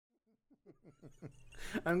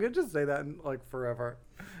I'm gonna just say that in, like, forever.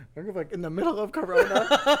 I'm gonna be like, in the middle of Corona.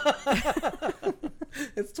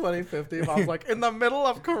 It's 2050. Mom's like, in the middle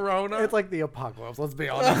of Corona. It's like the apocalypse, let's be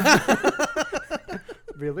honest.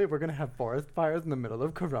 Really? We're gonna have forest fires in the middle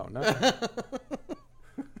of Corona?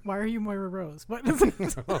 Why are you Moira Rose? What?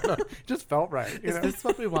 Just felt right. Is this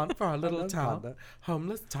what we want for our little toddler?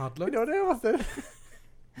 Homeless toddler? You know what I almost said?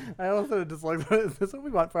 I also just like, is this what we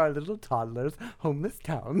want for our little toddlers? Homeless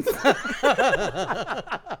towns.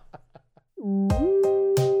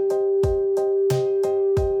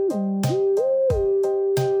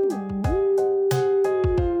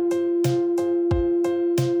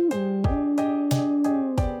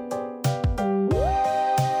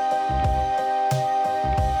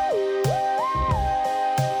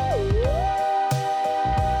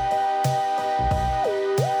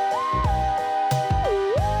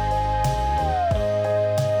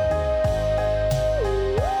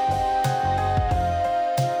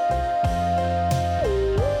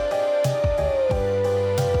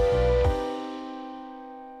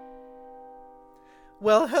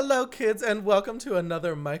 Well, hello, kids, and welcome to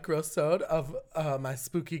another microsode of my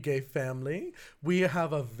spooky gay family. We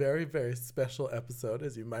have a very, very special episode,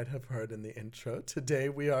 as you might have heard in the intro. Today,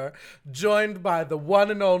 we are joined by the one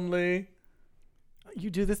and only... You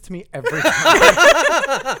do this to me every time.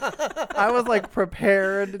 I was like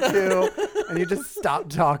prepared to, and you just stop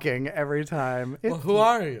talking every time. Well, who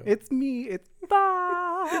are you? It's me. It's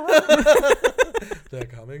Bob. They're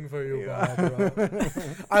coming for you, Barbara.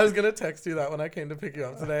 I was going to text you that when I came to pick you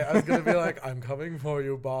up today. I was going to be like, I'm coming for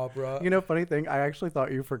you, Barbara. You know, funny thing, I actually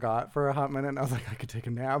thought you forgot for a hot minute, and I was like, I could take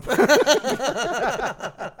a nap.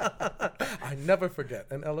 I never forget.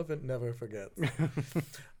 An elephant never forgets.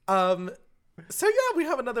 So yeah, we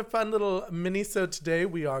have another fun little mini-sode today.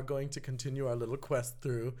 We are going to continue our little quest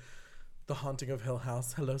through The Haunting of Hill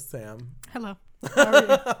House. Hello, Sam. Hello. How are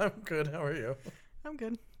you? I'm good. How are you? I'm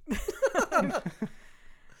good.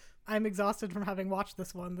 I'm exhausted from having watched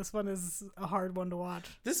this one. This one is a hard one to watch.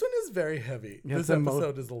 This one is very heavy. Yeah, this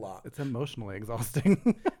episode is a lot. It's emotionally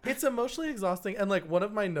exhausting. It's emotionally exhausting. And like one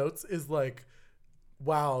of my notes is like,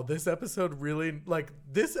 wow, this episode proved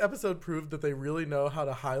that they really know how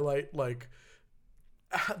to highlight like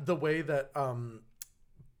the way that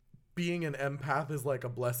being an empath is like a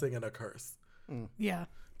blessing and a curse. Yeah.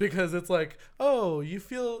 Because it's like, oh, you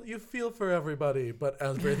feel for everybody, but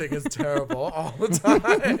everything is terrible all the time.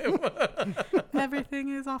 Everything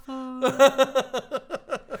is awful.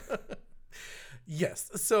 Yes.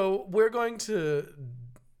 So we're going to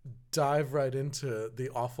dive right into the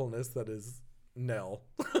awfulness that is Nell.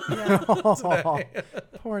 Yeah.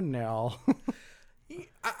 Poor Nell.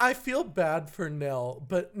 I feel bad for Nell,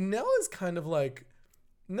 but Nell is kind of like,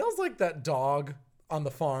 Nell's like that dog on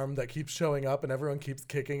the farm that keeps showing up and everyone keeps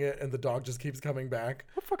kicking it and the dog just keets coming back.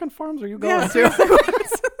 What fucking farms are you going Yeah, to?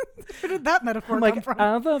 where did that metaphor I'm come like, from?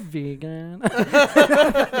 I'm a vegan. I'm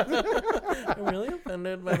really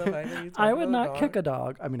offended by the fact that you I would not kick a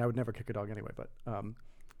dog. I mean, I would never kick a dog anyway, but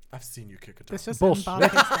I've seen you kick a dog. It's just Bullshit.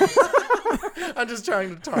 I'm just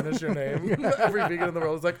trying to tarnish your name. Every vegan in the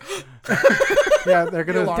world is like, yeah, they're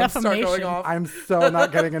the gonna. alarms start going Defamation. off. I'm so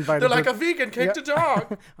not getting invited. They're like, a vegan kicked a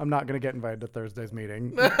dog. I'm not gonna get invited to Thursday's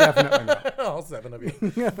meeting. Definitely not. All 7 of you.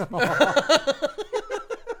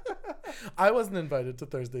 I wasn't invited to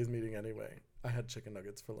Thursday's meeting anyway. I had chicken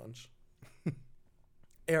nuggets for lunch.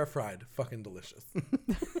 Air fried. Fucking delicious.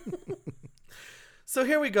 So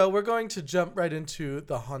here we go. We're going to jump right into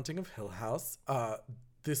The Haunting of Hill House.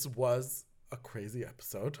 This was a crazy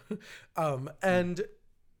episode. And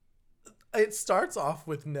it starts off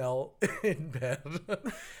with Nell in bed.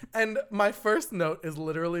 And my first note is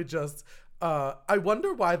literally just, I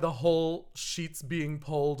wonder why the whole sheets being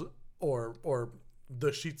pulled or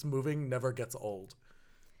the sheets moving never gets old.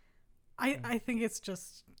 I think it's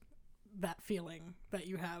just that feeling that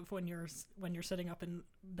you have when you're sitting up in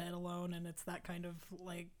bed alone, and it's that kind of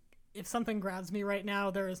like, if something grabs me right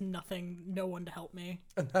now, there is no one to help me.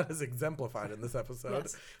 And that is exemplified in this episode.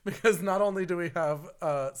 Yes. Because not only do we have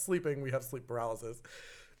sleeping, we have sleep paralysis.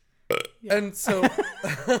 Yeah. And so,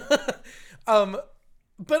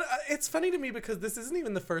 but it's funny to me because this isn't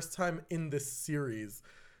even the first time in this series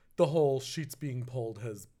the whole sheets being pulled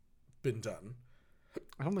has been done.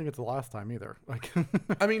 I don't think it's the last time either. Like,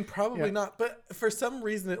 I mean, probably Yeah. not, but for some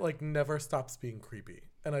reason it like never stops being creepy,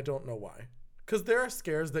 and I don't know why. Because there are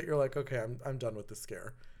scares that you're like, okay, I'm done with this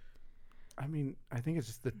scare. I mean, I think it's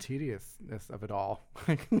just the tediousness of it all.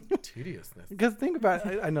 Tediousness. Because think about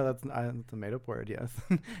it. I know that's a made up word, yes.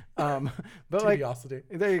 But like, Tediosity.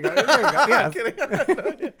 there you go. There you go. Yes.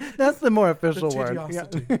 Kidding. That's the more official word. Yeah.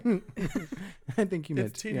 Tediosity. I think you meant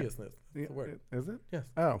It's tediousness. Yeah. That's the word. Is it? Yes.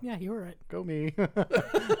 Oh, Yeah, you were right. go me.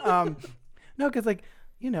 No, because like,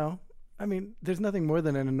 I mean, there's nothing more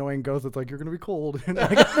than an annoying ghost that's like, you're gonna be cold. And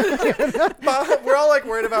like, Bob, we're all like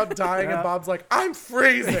worried about dying, Yeah. and Bob's like, I'm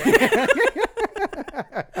freezing.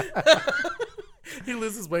 He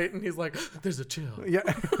loses weight, and he's like, there's a chill. yeah,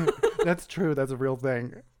 that's true. That's a real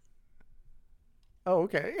thing. Oh,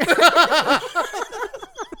 okay.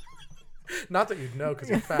 Not that you'd know because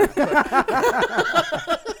you're fat.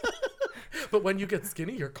 But, but when you get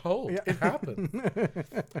skinny, you're cold. Yeah. It happens.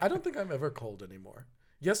 I don't think I'm ever cold anymore.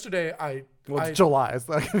 Yesterday, Well, it's July,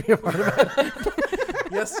 so that can be a part of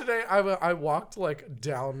it. yesterday I walked like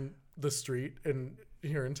down the street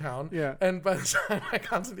here in town. Yeah. And by the time I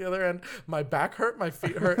got to the other end, my back hurt, my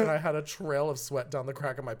feet hurt, and I had a trail of sweat down the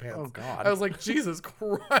crack of my pants. Oh, God. I was like, Jesus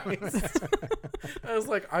Christ. I was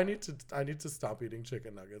like, I need to stop eating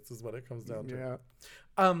chicken nuggets is what it comes down to.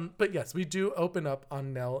 Yeah. But yes, we do open up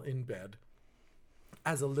on Nell in bed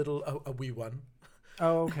as a wee one.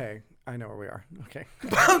 Oh, okay. I know where we are. Okay.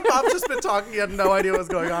 Bob's just been talking. He had no idea what was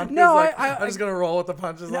going on. No, He was like, I- I'm just going to roll with the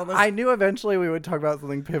punches on this. I knew eventually we would talk about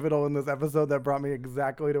something pivotal in this episode that brought me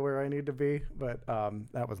exactly to where I need to be, but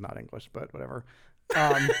that was not English, but whatever.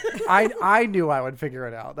 I knew I would figure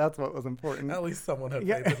it out. That's what was important. At least someone had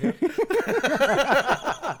Yeah. faith in you.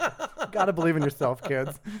 Gotta believe in yourself,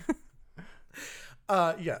 kids.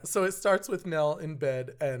 Yeah, so it starts with Nell in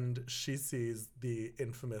bed, and she sees the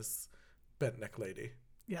infamous bent neck lady.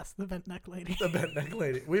 Yes, the bent neck lady. The bent neck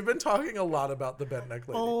lady. We've been talking a lot about the bent neck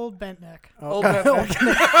lady. Old bent neck. Old bent neck.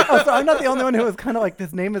 Oh, so I'm not the only one who was kind of like,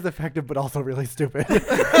 this name is effective, but also really stupid.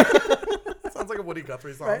 Sounds like a Woody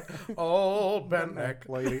Guthrie song. Old bent neck.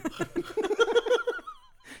 lady.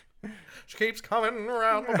 She keeps coming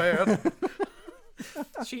around my bed.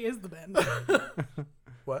 She is the bend.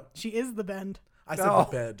 What? She is the bend. I said Oh.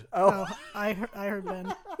 the bed. Oh, I heard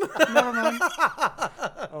bend. Never mind.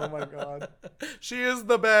 Oh my god. She is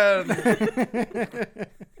the bed.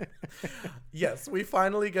 Yes, we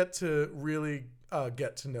finally get to really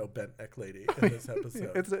get to know bent neck lady in this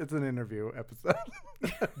episode. It's an interview episode.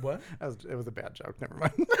 What? It was a bad joke. Never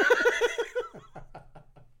mind.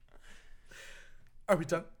 Are we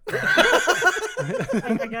done?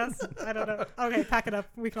 I guess. I don't know. Okay, pack it up.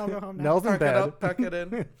 We can all go home now. Nell's in Pack it bed. up, pack it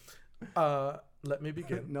in. Let me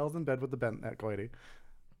begin. Nell's in bed with the bent neck lady.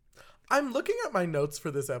 I'm looking at my notes for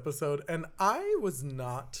this episode, and I was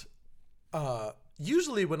not.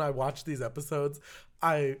 Usually, when I watch these episodes,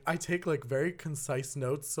 I take like very concise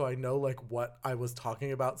notes so I know like what I was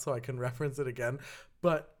talking about so I can reference it again.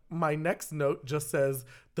 But my next note just says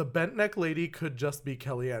the bent neck lady could just be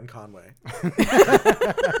Kellyanne Conway.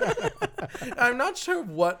 I'm not sure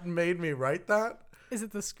what made me write that. Is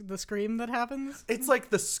it the scream that happens? It's like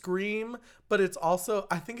the scream, but it's also,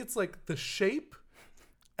 I think it's like the shape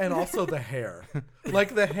and also the hair.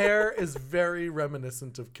 Like the hair is very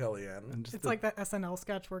reminiscent of Kellyanne. And just It's like that SNL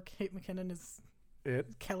sketch where Kate McKinnon is it.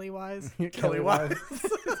 Kelly Wise Kelly Wise. down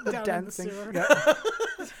in the Dancing. sewer. Yeah.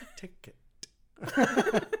 Take it.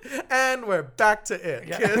 And we're back to it,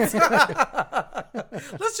 kids.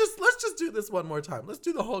 let's just do this one more time. Let's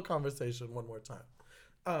do the whole conversation one more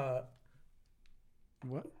time.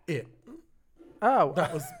 What? It. Oh.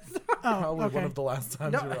 That was probably okay. one of the last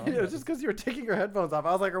times No, you were on. it was just because you were taking your headphones off.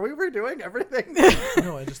 I was like, are we redoing everything?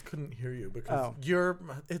 No, I just couldn't hear you because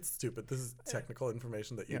Oh. it's stupid. This is technical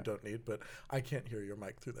information that you Yeah. don't need, but I can't hear your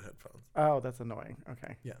mic through the headphones. Oh, that's annoying.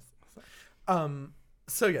 Okay. Yes.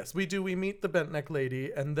 So yes, we meet the bent neck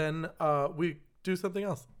lady, and then we do something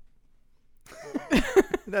else.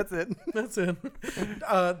 That's it. That's it.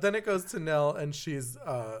 Then it goes to Nell, and she's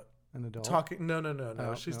An adult. talking. No.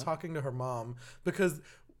 Oh, She's no? talking to her mom because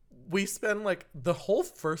we spend like the whole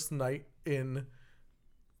first night in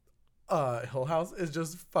Hill House is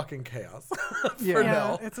just fucking chaos for Yeah. Yeah,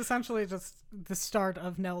 Nell. it's essentially just the start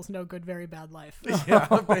of Nell's no good, very bad life. Yeah,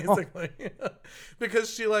 basically.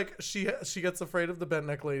 Because she gets afraid of the bent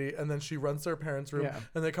neck lady, and then she runs to her parents' room, Yeah.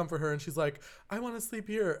 and they comfort her, and she's like, I want to sleep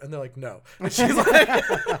here. And they're like, no. And she's like,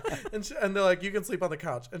 and they're like, you can sleep on the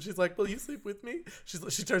couch. And she's like, will you sleep with me?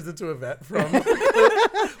 She turns into a vet from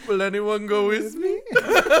Will anyone go with me?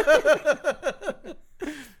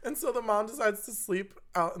 And so the mom decides to sleep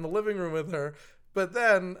out in the living room with her, but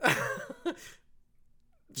then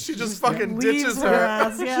She just fucking Leaves ditches her her.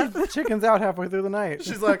 ass, yeah. The chicken's out halfway through the night.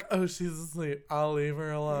 She's like, oh, she's asleep. I'll leave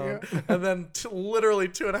her alone. Yeah. And then literally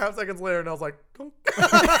 2.5 seconds later, Nell's like, "Dunk."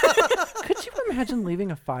 Could you imagine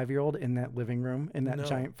leaving a 5-year-old in that living room in that No.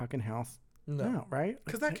 giant fucking house? No. Right?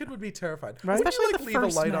 Because that kid would be terrified. Right? Wouldn't Especially you, the leave a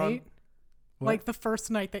first light night. on? What? Like the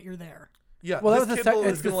first night that you're there. Yeah. Well, that this was the kid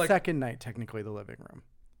it's is the gonna, like, second night, technically, the living room.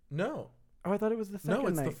 No. Oh, I thought it was the second No,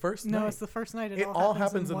 it's night. the first No, night. it's the first night. It all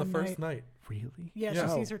happens in the one first night. Really? Yeah, Yeah.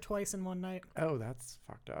 she sees her twice in one night. Oh, that's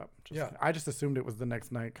fucked up. Yeah. I just assumed it was the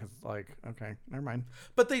next night because, like, okay, never mind.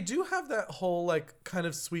 But they do have that whole like kind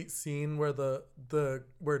of sweet scene where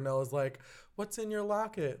where Nell is like, "What's in your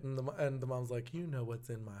locket?" and the mom's like, "You know what's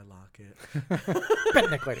in my locket."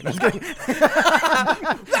 Technically. I'm just kidding.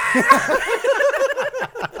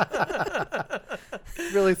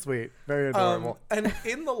 Really sweet. Very adorable. And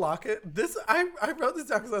in the locket, I wrote this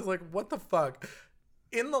down because I was like, "What the fuck?"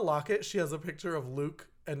 In the locket, she has a picture of Luke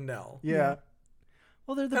and Nell. Yeah.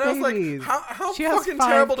 Well, they're the And I was babies. like, how She has fucking 5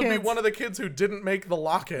 terrible to be kids. one of the kids who didn't make the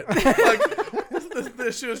locket.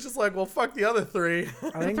 Like, she was just like, well, fuck the other 3. I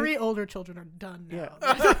The think 3 older children are done now.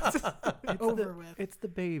 Yeah. Over with. It's the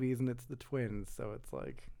babies and it's the twins, so it's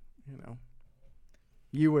like,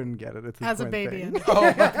 you wouldn't get it. It's As a twin baby. thing. And Oh,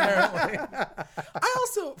 apparently. I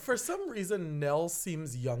also, for some reason, Nell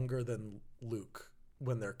seems younger than Luke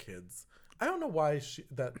when they're kids. I don't know why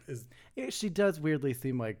that is. She does weirdly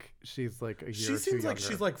seem like she's like a year She or two seems like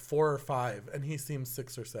younger. she's like 4 or 5, and he seems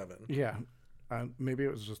 6 or 7. Yeah. Maybe it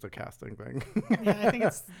was just a casting thing. yeah, I think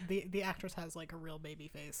it's the actress has like a real baby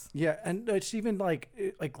face. Yeah, and she even like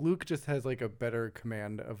Luke just has like a better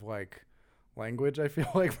command of like language. I feel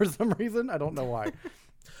like for some reason I don't know why.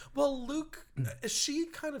 Well, Luke, she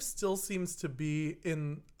kind of still seems to be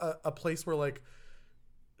in a place where like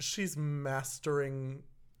she's mastering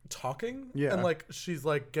talking, Yeah. and like she's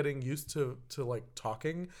like getting used to like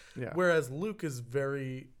talking, Yeah. whereas Luke is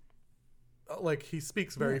very like he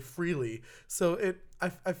speaks very freely, so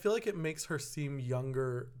I feel like it makes her seem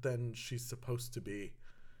younger than she's supposed to be,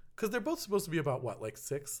 because they're both supposed to be about what, like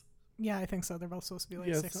 6. Yeah, I think so. They're both supposed to be like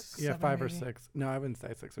Yeah, 6, 7, 5 or maybe. 6. No, I wouldn't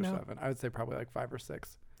say 6 or No. 7. I would say probably like 5 or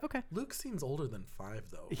 6. Okay. Luke seems older than 5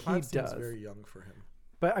 though. He 5 seems does. very young for him.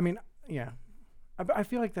 But I mean, yeah, I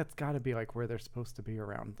feel like that's got to be like where they're supposed to be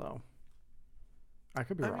around, though. I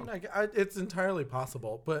could be wrong. I mean, it's entirely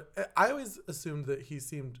possible, but I always assumed that he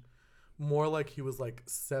seemed more like he was like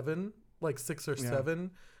 7, like 6 or Yeah.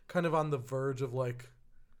 7, kind of on the verge of like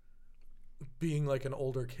being like an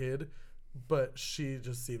older kid, but she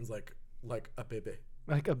just seems like a baby.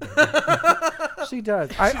 Like a baby. She does.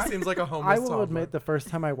 She seems like a homeless I will toddler. admit, the first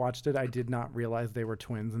time I watched it, I did not realize they were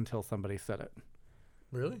twins until somebody said it.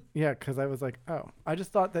 Really? Yeah, because I was like, oh, I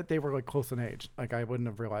just thought that they were like close in age. Like I wouldn't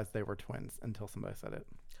have realized they were twins until somebody said it.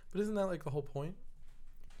 But isn't that like the whole point?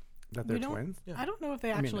 That We they're don't- twins. Yeah. I don't know if they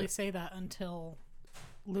mean, actually it- say that until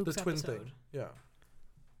The Luke's twin episode thing. Yeah.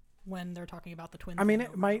 when they're talking about the twin. I mean, thing it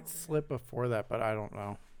over might and over. slip before that, but I don't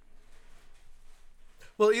know.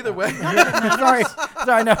 Well, either way, sorry,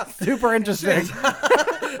 no, super interesting.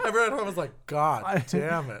 everyone at home was like, God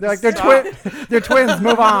damn it. They're like they're Stop. they're twins.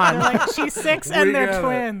 Move They're on. like, she's 6 We and they're get it.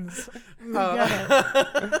 twins. We get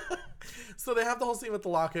it. So they have the whole scene with the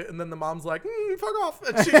locket, and then the mom's like, fuck off.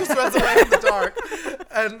 And she just runs away in the dark.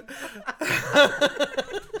 And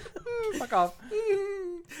Fuck off.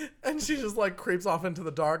 and she just like creeps off into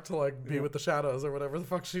the dark to like be with the shadows or whatever the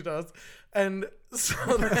fuck she does. And so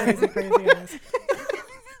Crazy, then crazy eyes.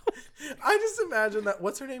 I just imagine that,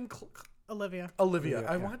 what's her name? Olivia. Olivia. Yeah,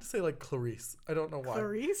 I yeah. wanted to say like Clarice. I don't know why.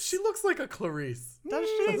 Clarice? She looks like a Clarice. Does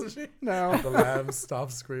she? Doesn't she? No. The lamb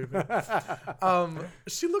stopped screaming.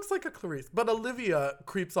 She looks like a Clarice, but Olivia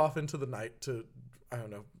creeps off into the night to, I don't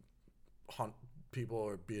know, haunt people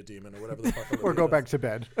or be a demon or whatever the fuck. Or Olivia go does. back to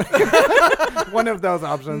bed. One of those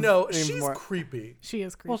options. No, seems she's more- creepy. She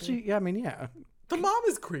is creepy. Well, yeah. I mean, yeah. The mom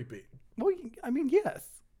is creepy. Well, I mean, yes.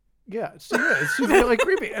 Yeah, she is. She's really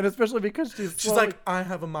creepy, and especially because she's. She's slowly- like, I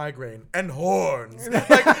have a migraine and horns.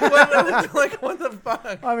 Like, what the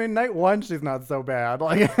fuck? I mean, night 1, she's not so bad.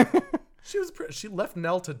 Like, She was. She left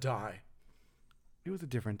Nell to die. it was a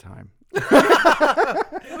different time.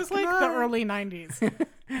 it was like the early 90s.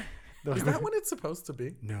 Is that what it's supposed to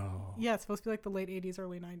be? No. Yeah, it's supposed to be like the late 80s,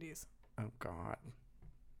 early 90s. Oh God.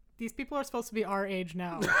 These people are supposed to be our age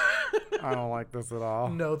now. I don't like this at all.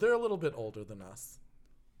 No, they're a little bit older than us.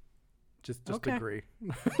 Just Okay. agree.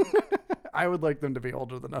 I would like them to be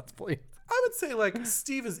older than us, please. I would say like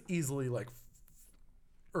Steve is easily like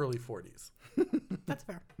early 40s, That's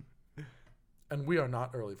fair. and we are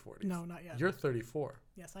not early 40s. No, not yet. You're 34.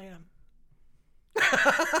 Yes, I am.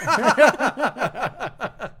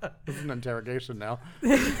 This an interrogation now.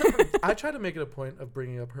 I try to make it a point of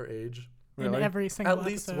bringing up her age In every single at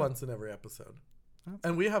least episode. once in every episode.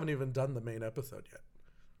 And we haven't even done the main episode yet.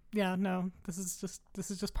 Yeah, no. This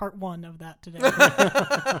is just part 1 of that today.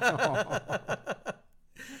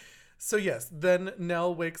 So yes, then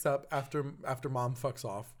Nell wakes up after Mom fucks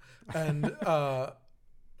off, and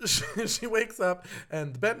she wakes up,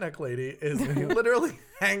 and the Bentneck lady is literally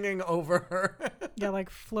hanging over her. Yeah, like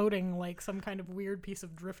floating like some kind of weird piece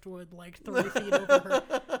of driftwood, like 3 feet over her.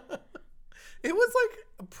 It was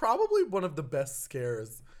like probably one of the best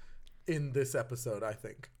scares in this episode, I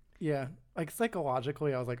think. Yeah, like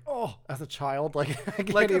psychologically, I was like, oh, as a child, like I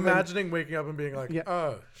can't Like even... imagining waking up and being like, Yeah.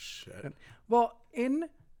 oh shit. Well,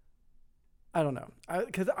 I don't know,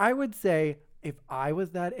 because I would say if I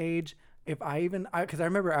was that age, because I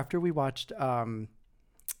remember after we watched,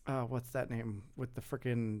 what's that name with the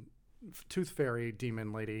freaking tooth fairy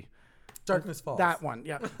demon lady? Darkness Falls. That one,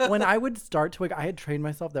 yeah. When I would start to wake, I had trained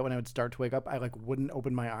myself that when I would start to wake up, I like wouldn't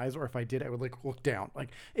open my eyes, or if I did, I would like look down. Like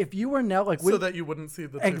if you were Nell, like so that you wouldn't see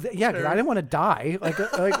the yeah, because I didn't want to die. Like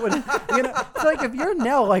when, you know, so like if you're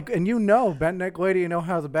Nell, like, and Bentneck lady,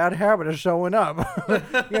 has a bad habit of showing up.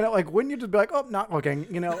 Like wouldn't you just be like, oh, not looking,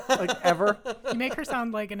 like ever? You make her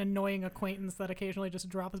sound like an annoying acquaintance that occasionally just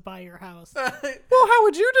drops by your house. Well, how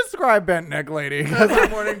would you describe Bentneck lady? Every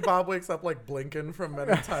morning, Bob wakes up like blinking from Men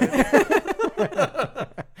in Tights.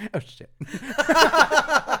 Oh shit.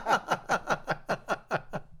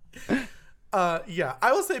 Yeah,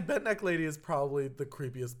 I will say Bentneck lady is probably the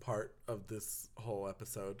creepiest part of this whole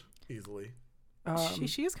episode, easily.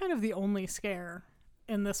 She is kind of the only scare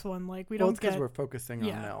in this one. Like we Well, don't it's because get. we're focusing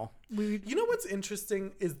on Nell. You know what's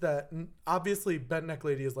interesting is that obviously Bentneck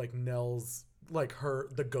lady is like Nell's, like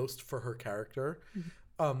the ghost for her character.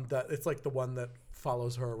 That it's like the one that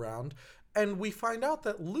follows her around. And we find out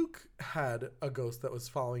that Luke had a ghost that was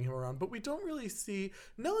following him around, but we don't really see...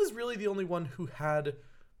 Nell is really the only one who had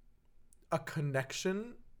a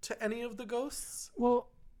connection to any of the ghosts.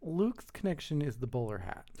 Well, Luke's connection is the bowler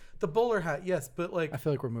hat. The bowler hat, yes, but like... I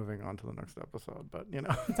feel like we're moving on to the next episode, but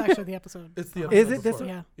It's actually the episode. It's the episode Is it this before.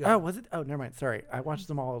 one? Yeah. Oh, was it? Oh, never mind. Sorry. I watched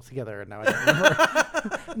them all together and now I don't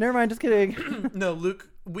remember. Never mind. Just kidding. No, Luke...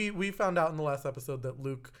 We found out in the last episode that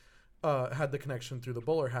Luke had the connection through the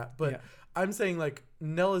bowler hat, but... Yeah. I'm saying, like,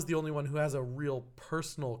 Nell is the only one who has a real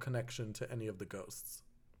personal connection to any of the ghosts.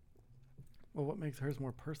 Well, what makes hers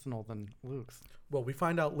more personal than Luke's? Well, we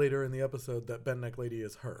find out later in the episode that Bentneck lady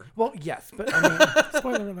is her. Well, yes, but I mean...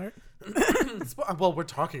 Spoiler alert. Well, we're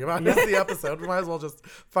talking about this the episode. We might as well just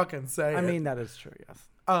fucking say it. I mean, that is true, yes.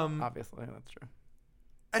 Obviously, that's true.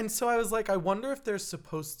 And so I was like, I wonder if there's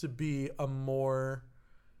supposed to be a more,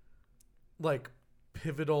 like,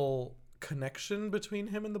 pivotal connection between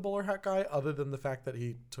him and the bowler hat guy, other than the fact that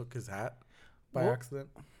he took his hat by accident.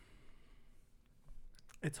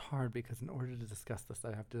 It's hard because in order to discuss this,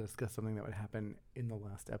 I have to discuss something that would happen in the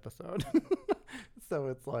last episode. So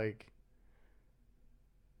it's like...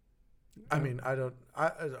 I mean,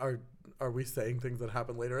 are we saying things that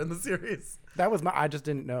happen later in the series? That was I just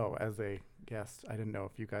didn't know as a guest. I didn't know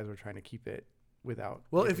if you guys were trying to keep it without...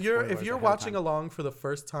 Well, giving if you're spoilers watching ahead of along for the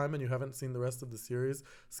first time and you haven't seen the rest of the series,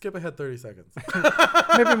 skip ahead 30 seconds. time.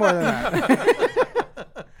 Maybe more than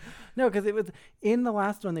that. No, because it was in the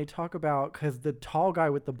last one they talk about, because the tall guy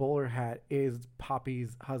with the bowler hat is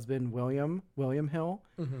Poppy's husband, William Hill.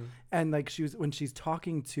 Mm-hmm. And like when she's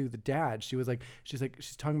talking to the dad, she's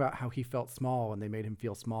talking about how he felt small and they made him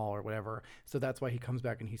feel small or whatever. So that's why he comes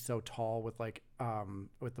back and he's so tall with like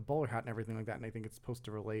with the bowler hat and everything like that. And I think it's supposed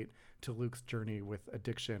to relate to Luke's journey with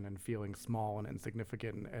addiction and feeling small and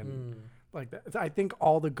insignificant and like that. So I think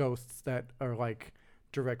all the ghosts that are like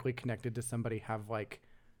directly connected to somebody have like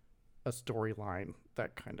a storyline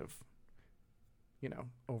that kind of,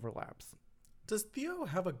 overlaps. Does Theo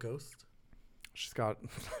have a ghost? She's got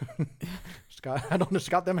I don't know, she's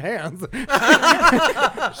got them hands.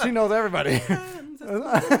 She knows everybody.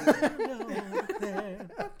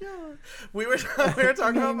 We were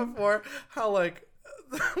talking about before how like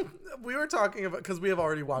we were talking about, because we have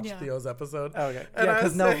already watched Theo's episode. Oh, okay. And yeah,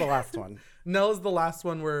 because Nell's the saying- last one. Nell is the last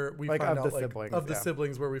one where we Like, find of out the siblings, of the yeah.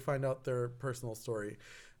 siblings where we find out their personal story.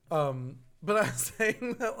 But I was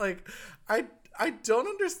saying that like I don't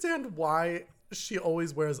understand why she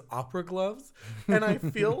always wears opera gloves, and I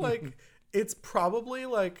feel like it's probably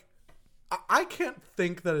like I can't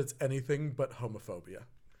think that it's anything but homophobia.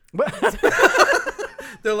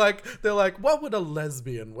 They're like, what would a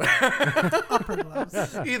lesbian wear? Opera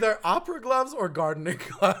gloves. Either opera gloves or gardening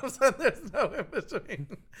gloves, and there's no in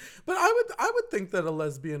between. But I would think that a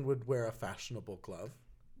lesbian would wear a fashionable glove.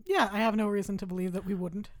 Yeah, I have no reason to believe that we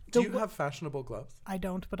wouldn't. Do you have fashionable gloves? I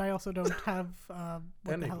don't, but I also don't have what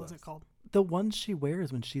Any the hell gloves. is it called? The ones she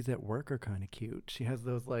wears when she's at work are kind of cute. She has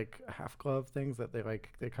those like half glove things that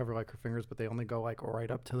they cover like her fingers, but they only go like right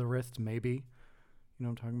up to the wrist, maybe. You know what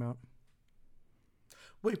I'm talking about?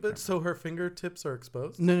 Wait, but so her fingertips are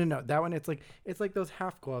exposed? No. That one, it's like those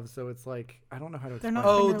half gloves. So it's like, I don't know how to They're explain. not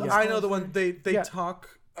Oh, fingerless I know gloves, the one. They Yeah.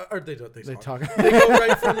 talk, or they don't. They They talk. talk. They go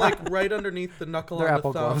right from like right underneath the knuckle They're on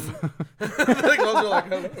Apple the thumb. gloves. The gloves are like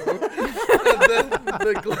hello. And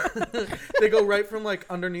then they go right from like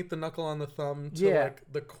underneath the knuckle on the thumb to Yeah. like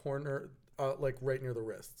the corner, like right near the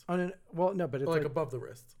wrist, Well, no, but it's or like like above the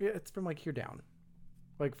wrist. yeah, it's from like here down,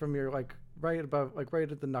 like from your like right above, like right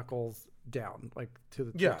at the knuckles down, like to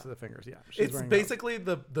the Yeah. tips of the fingers. Yeah, she's It's wearing those. basically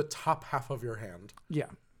the top half of your hand. Yeah,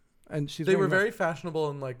 and she's They were wearing those. very fashionable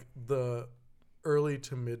in like the early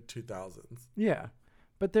to mid 2000s. Yeah,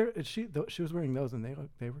 but she was wearing those and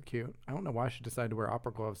they were cute. I don't know why she decided to wear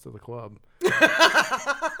opera gloves to the club,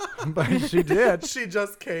 but she did. She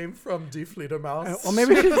just came from Die Fledermaus. Well,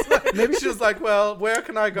 maybe maybe she was like, well, where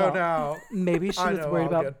can I go Well, now? maybe she I was know, worried I'll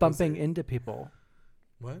about get bumping pussy. into people.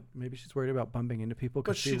 What? Maybe she's worried about bumping into people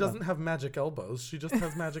But because she doesn't have magic elbows. She just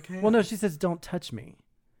has magic hands. Well, no, she says, "Don't touch me."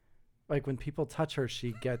 Like when people touch her,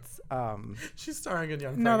 she gets. She's starring in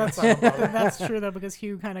Young No, Frankenstein. that's true though, because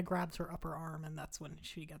Hugh kind of grabs her upper arm, and that's when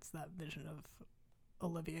she gets that vision of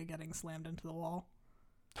Olivia getting slammed into the wall.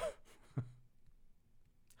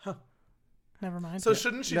 Huh. Never mind. So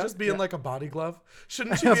shouldn't she No, just be yeah. in like a body glove?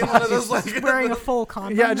 Shouldn't she be in one of those like wearing a full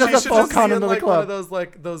condom. Yeah, just She a should full just be condom in to the like one club. of those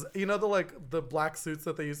like those the black suits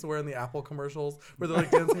that they used to wear in the Apple commercials where they're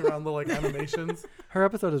like dancing around the like animations. Her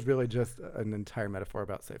episode is really just an entire metaphor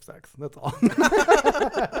about safe sex. That's all.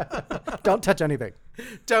 Don't touch anything.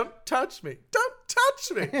 Don't touch me. Don't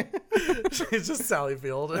touch me. She's just Sally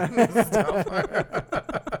Field and Mrs.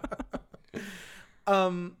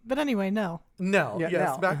 Doubtfire. But anyway, no. Nell. Yeah, Yes,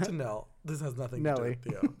 Nell. back to Nell. This has nothing to do Nelly. with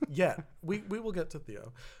Theo. Yet. We will get to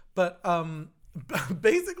Theo. But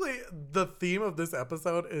basically the theme of this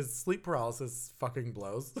episode is sleep paralysis fucking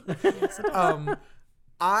blows.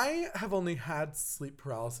 I have only had sleep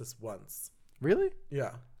paralysis once. Really?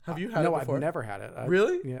 Yeah. Have you had No, it before? I've never had it.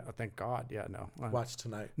 Really? Yeah. Oh, thank God. Yeah. No. Watch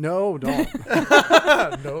tonight. No, don't.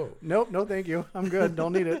 No. Nope. No, thank you. I'm good.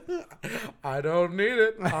 Don't need it. I don't need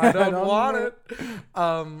it. I don't, don't want need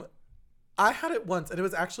it. I had it once, and it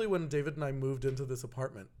was actually when David and I moved into this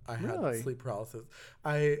apartment. I had Really? sleep paralysis.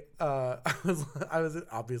 I was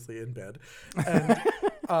obviously in bed, and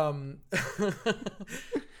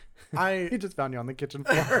He just found you on the kitchen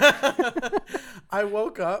floor. I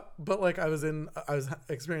woke up, but like I was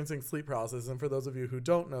experiencing sleep paralysis, and for those of you who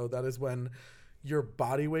don't know, that is when your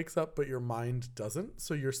body wakes up but your mind doesn't,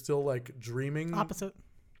 so you're still like dreaming. Opposite.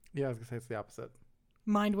 Yeah, I was gonna say it's the opposite.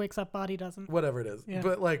 Mind wakes up, body doesn't. Whatever it is, Yeah.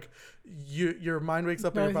 but like your mind wakes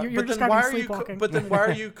up No, and your body. you're But then why are describing you? sleepwalking. But then why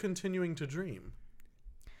are you continuing to dream?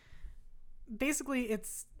 Basically,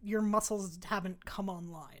 it's your muscles haven't come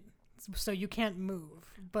online, so you can't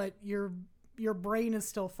move, but your brain is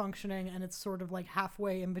still functioning, and it's sort of like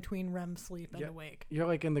halfway in between REM sleep and Yeah. awake. You're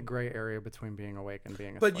like in the gray area between being awake and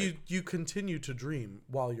being But asleep. you continue to dream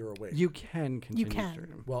while you're awake. You can continue You can. to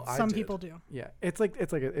dream. Well, I Some did. people do. Yeah, it's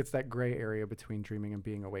that gray area between dreaming and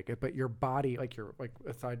being awake. But your body, like your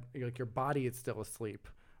body is still asleep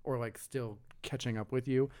or like still catching up with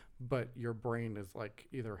you, but your brain is like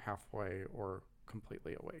either halfway or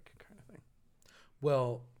completely awake, kind of thing.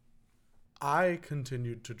 Well, I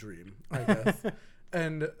continued to dream, I guess.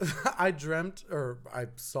 And I dreamt, or I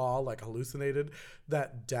saw, like hallucinated,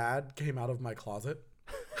 that Dad came out of my closet.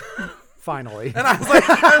 Finally, And I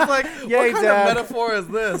was like, Yay, what kind Dad. of metaphor is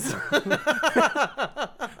this?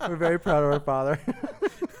 we're very proud of our father.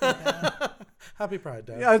 Happy Pride,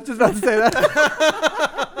 Dad. Yeah, I was just about to say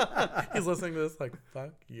that. He's listening to this like, fuck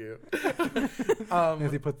you.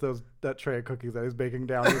 As he puts that tray of cookies that he's baking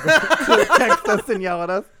down, he's going to text us and yell at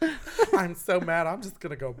us. I'm so mad. I'm just going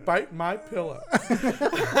to go bite my pillow.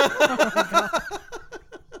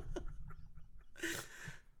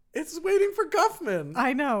 It's waiting for Guffman.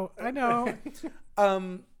 I know.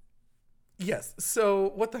 Yes.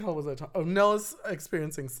 So what the hell was I talking? Oh, Nella's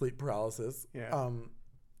experiencing sleep paralysis. Yeah.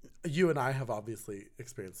 You and I have obviously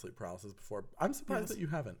experienced sleep paralysis before. I'm surprised that you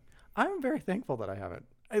haven't. I'm very thankful that I haven't.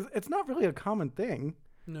 It's not really a common thing.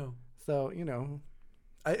 No. So, you know.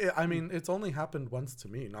 I mean, it's only happened once to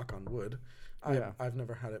me, knock on wood. Yeah. I've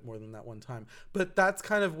never had it more than that one time. But that's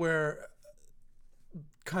kind of where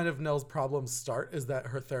kind of Nell's problems start, is that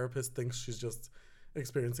her therapist thinks she's just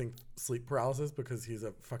experiencing sleep paralysis because he's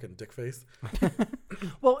a fucking dick face.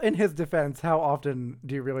 Well, in his defense, how often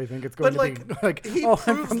do you really think it's going But, to be like, he oh,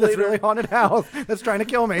 I'm proves from this later- really haunted house that's trying to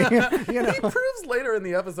kill me? You know? He proves later in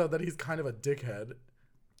the episode that he's kind of a dickhead.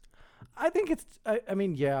 I think it's, I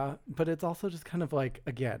mean, yeah, but it's also just kind of like,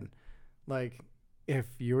 again, like if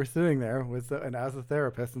you were sitting there and as a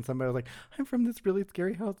therapist and somebody was like, I'm from this really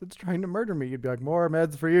scary house that's trying to murder me, you'd be like, more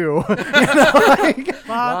meds for you. You know, like,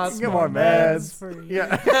 Lots get more more meds meds. for you.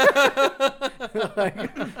 Yeah.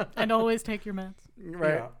 Like, And always take your meds.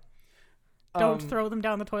 right. Yeah. Don't throw them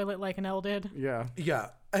down the toilet like an L did. Yeah. Yeah,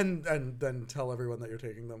 and then tell everyone that you're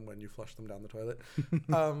taking them when you flush them down the toilet.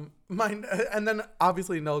 And then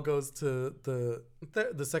obviously Nell goes to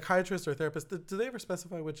the psychiatrist or therapist. Do they ever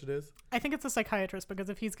specify which it is? I think it's a psychiatrist because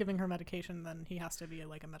if he's giving her medication, then he has to be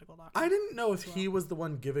like a medical doctor. I didn't know if he was the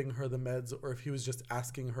one giving her the meds or if he was just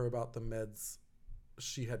asking her about the meds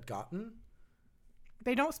she had gotten.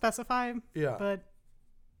 They don't specify, Yeah. but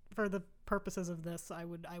for the purposes of this, I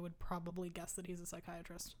would probably guess that he's a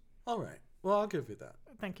psychiatrist. All right. Well, I'll give you that.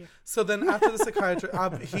 Thank you. So then after the psychiatrist,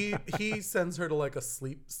 he sends her to like a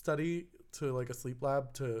sleep study, to like a sleep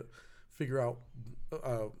lab to figure out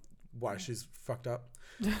why she's fucked up.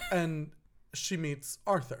 And she meets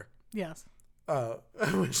Arthur, Yes.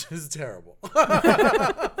 which is terrible.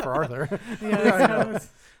 For Arthur. Yeah.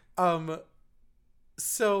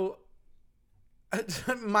 So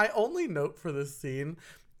my only note for this scene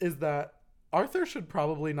is that Arthur should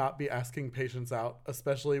probably not be asking patients out,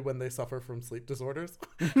 especially when they suffer from sleep disorders.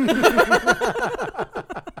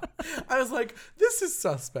 I was like, this is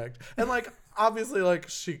suspect. And like, obviously, like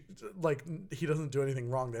he doesn't do anything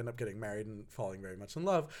wrong. They end up getting married and falling very much in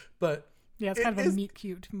love. But Yeah, it's kind of a meet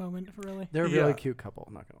cute moment, really. They're a really cute couple,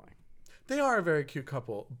 I'm not going to lie. they are a very cute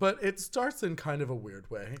couple, but it starts in kind of a weird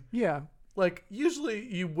way. Yeah. Like, usually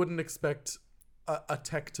you wouldn't expect a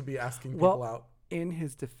tech to be asking people out. In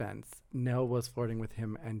his defense, Nell was flirting with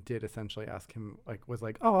him and did essentially ask him, like, was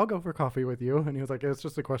like, oh, I'll go for coffee with you. And he was like, it's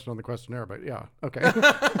just a question on the questionnaire, but yeah, okay.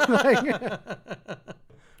 Like,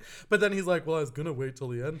 But then he's like, well, I was going to wait till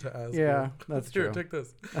the end to ask. Yeah, you. that's Here, true. take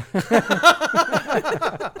this.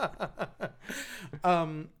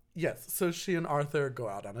 Yes, so she and Arthur go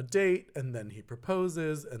out on a date, and then he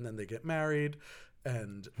proposes, and then they get married.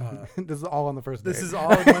 And this is all on the first date. this is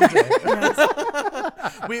all in one day.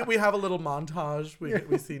 we have a little montage.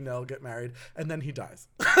 We see Nell get married, and then he dies.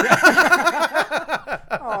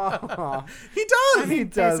 Aw. He does. He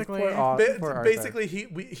does. Basically. Poor Arthur. Basically,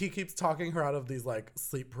 he keeps talking her out of these like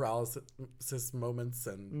sleep paralysis moments,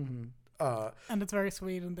 and And it's very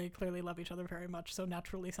sweet, and they clearly love each other very much. So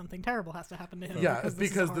naturally, something terrible has to happen to him. yeah, because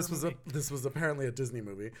because this is a horror movie. this was apparently a Disney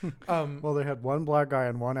movie. Well, they had one black guy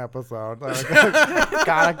in one episode. Like,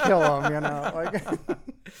 gotta kill him, you know? Like,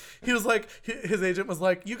 He was like, his agent was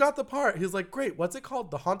like, "You got the part." He was like, "Great, what's it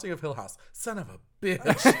called? The Haunting of Hill House." Son of a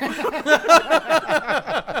bitch.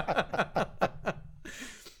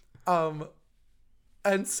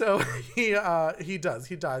 And so he dies.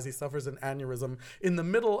 He suffers an aneurysm in the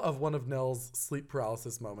middle of one of Nell's sleep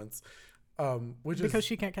paralysis moments, which is Because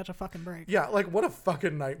she can't catch a fucking break. yeah, like what a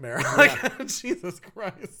fucking nightmare. Like Jesus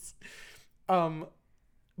Christ.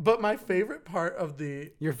 But my favorite part of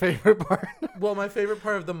the your favorite part? my favorite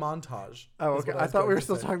part of the montage. Oh, is okay. what I was thought we going were to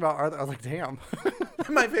still say. talking about Arthur. I was like, damn.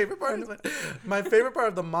 my favorite part of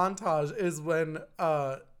the montage is when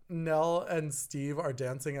Nell and Steve are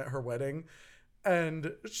dancing at her wedding,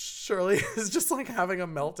 and Shirley is just like having a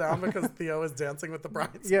meltdown because Theo is dancing with the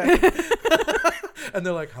brides. Yeah. And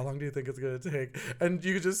they're like, how long do you think it's going to take? And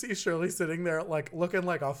you just see Shirley sitting there like looking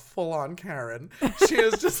like a full-on Karen. She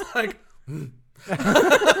is just like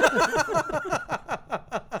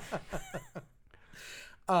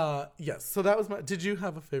yes, so that was did you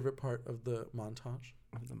have a favorite part of the montage?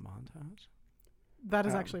 Of the montage? That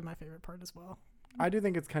is actually my favorite part as well. I do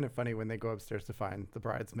think it's kind of funny when they go upstairs to find the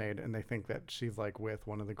bridesmaid and they think that she's like with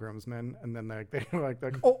one of the groomsmen, and then they're like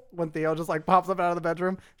oh, when Theo just like pops up out of the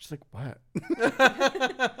bedroom, she's like, what?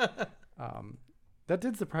 That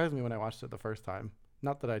did surprise me when I watched it the first time.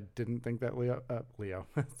 Not that I didn't think that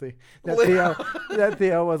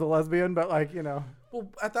Theo was a lesbian, but like, you know.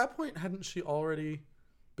 Well, at that point, hadn't she already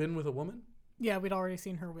been with a woman? Yeah, we'd already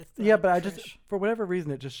seen her with Yeah, but I Trish. just, for whatever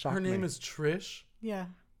reason, it just shocked me. Her name is Trish. Yeah.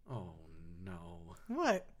 Oh no.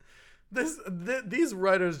 What? These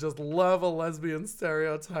writers just love a lesbian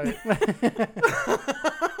stereotype. They're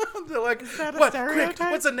like, that a what? stereotype?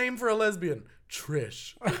 Quick, what's a name for a lesbian?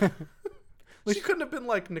 Trish. She couldn't have been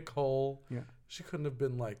like Nicole. Yeah. She couldn't have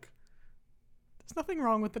been like. There's nothing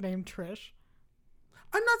wrong with the name Trish.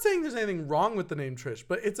 I'm not saying there's anything wrong with the name Trish,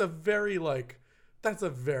 but it's a very like That's a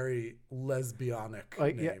very lesbianic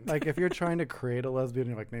Like, name. yeah, like if you're trying to create a lesbian,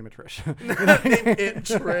 you're like, name it Trish. Name it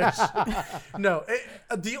Trish. No,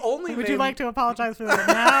 the only Would name, you like to apologize for that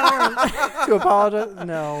now? Or? To apologize?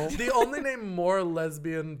 No. the only name more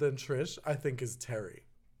lesbian than Trish, I think, is Terry.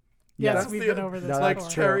 Yes, That's we've the- been over this No, Like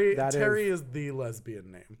that's before. true. Terry, That Terry is the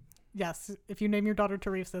lesbian name. Yes, if you name your daughter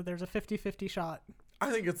Teresa, there's a 50-50 shot. I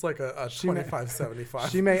think it's like a She may- 25-75.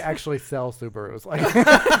 She may actually sell Subarus. Like,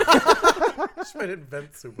 She might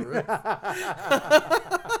invent Subaru.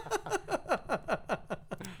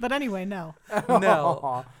 But anyway, no.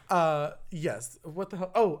 No. Yes. What the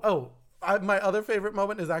hell? My other favorite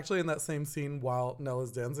moment is actually in that same scene while Nell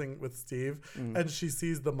is dancing with Steve, and she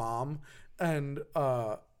sees the mom, and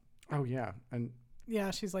oh yeah, and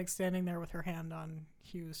Yeah, she's like standing there with her hand on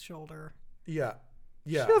Hugh's shoulder. yeah.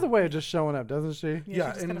 she has a way of just showing up, doesn't she? Yeah, she Yeah,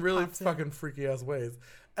 just in kind of really pops in. fucking freaky ass ways.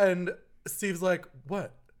 And Steve's like,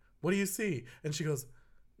 "What? What do you see?" And she goes,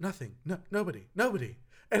 "Nothing. No, nobody.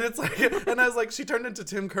 And it's like, and I was like, she turned into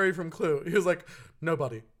Tim Curry from Clue. He was like,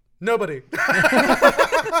 "Nobody. There's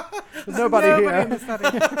nobody Nobody here. in the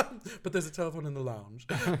study. But there's a telephone in the lounge."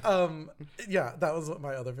 Yeah, that was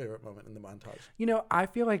my other favorite moment in the montage. You know, I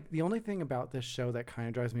feel like the only thing about this show that kind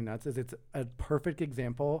of drives me nuts is it's a perfect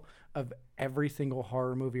example of every single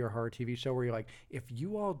horror movie or horror TV show where you're like, if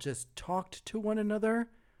you all just talked to one another,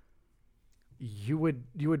 you would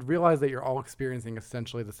realize that you're all experiencing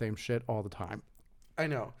essentially the same shit all the time. I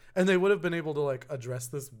know. And they would have been able to like address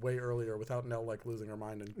this way earlier without Nell like losing her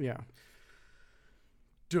mind and Yeah.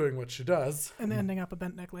 doing what she does. And ending up a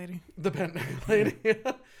bent neck lady. The bent neck lady.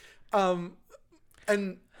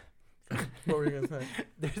 And what were you gonna say?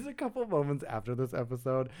 There's a couple moments after this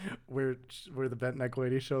episode where the bent neck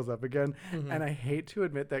lady shows up again, and I hate to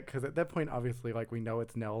admit that because at that point, obviously, like we know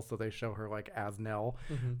it's Nell, so they show her like as Nell,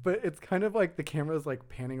 but it's kind of like the camera's like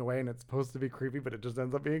panning away, and it's supposed to be creepy, but it just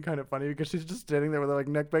ends up being kind of funny because she's just standing there with her like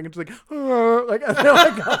neck bang, and she's like, like as they're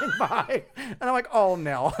like going by, and I'm like, oh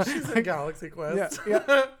Nell, She's in Galaxy Quest.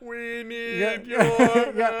 Yeah, We need yeah, your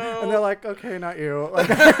yeah, and they're like, okay, not you, like,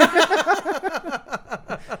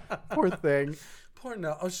 poor thing. Poor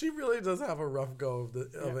Nell. Oh, she really does have a rough go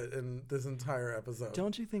of it in this entire episode.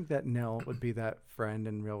 Don't you think that Nell would be that friend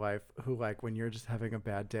in real life who, like, when you're just having a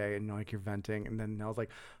bad day and like you're venting, and then Nell's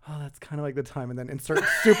like, "Oh, that's kind of like the time," and then insert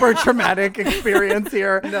super traumatic experience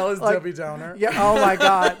here. Nell is like, Debbie Downer. Yeah. Oh my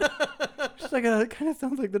God. She's like, it kind of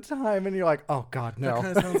sounds like the time, and you're like, "Oh God, no." That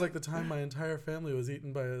kind of sounds like the time my entire family was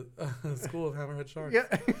eaten by a school of hammerhead sharks.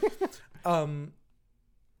 Yeah.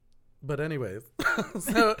 But anyways,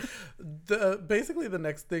 so basically the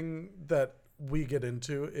next thing that we get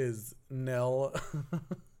into is Nell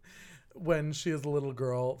when she is a little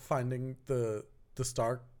girl finding the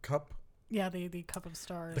star cup. Yeah, the cup of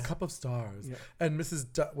stars. The cup of stars. Yeah. And Mrs.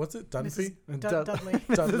 What's it? Dunphy? Dudley.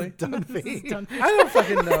 Dudley? Mrs. Dunphy. I don't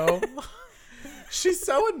fucking know. She's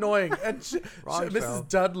so annoying. And Wrong show. Mrs.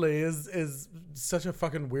 Dudley is such a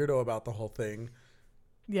fucking weirdo about the whole thing.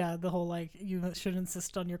 Yeah, the whole like you should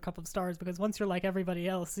insist on your cup of stars because once you're like everybody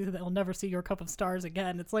else, they'll never see your cup of stars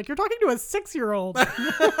again. It's like you're talking to a 6-year-old.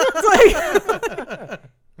 It's like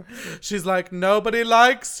She's like, nobody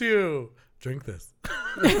likes you. Drink this.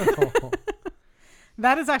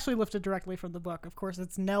 that is actually lifted directly from the book. Of course,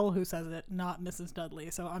 it's Nell who says it, not Mrs. Dudley.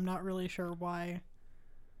 So I'm not really sure why.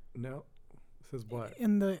 No. This is what?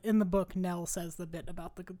 In the book, Nell says the bit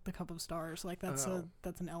about the cup of stars. Like that's Oh.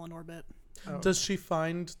 that's an Eleanor bit. Oh. Does she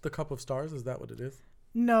find the cup of stars? Is that what it is?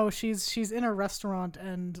 No, she's in a restaurant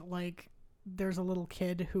and like there's a little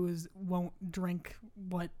kid who won't drink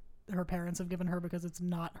what her parents have given her because it's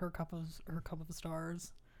not her cup of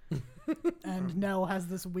stars. And Nell has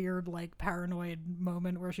this weird like paranoid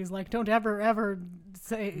moment where she's like, don't ever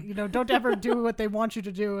say, don't ever do what they want you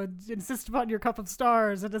to do and insist upon your cup of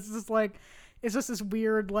stars. And it's just this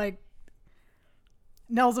weird like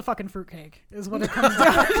Nell's a fucking fruitcake is what it comes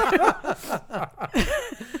down to.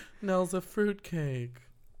 Nell's a fruitcake.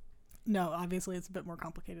 No, obviously it's a bit more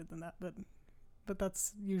complicated than that, but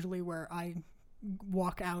that's usually where I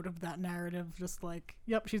walk out of that narrative just like,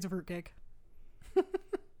 yep, she's a fruitcake.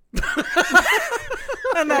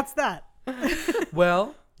 And that's that.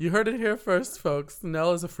 Well, you heard it here first, folks.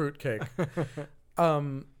 Nell is a fruitcake.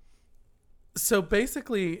 So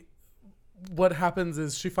basically what happens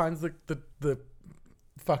is she finds the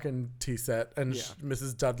fucking tea set and Yeah.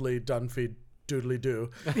 Mrs. Dudley Dunphy Doodly Doo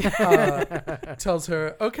tells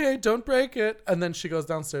her, okay, don't break it. And then she goes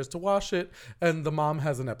downstairs to wash it. And the mom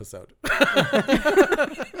has an episode.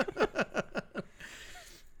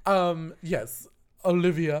 Yes.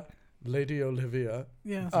 Lady Olivia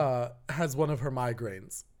Yeah. has one of her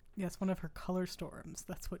migraines. Yes, one of her color storms.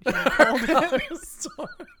 That's what you called it.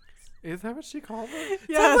 Is that what she called it? Sounds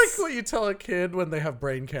Yes. like what you tell a kid when they have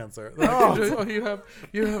brain cancer. Like, oh,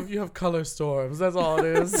 you have color storms. That's all it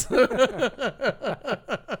is.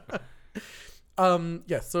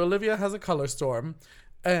 Yes. So Olivia has a color storm,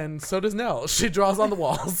 and so does Nell. She draws on the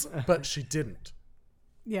walls, but she didn't.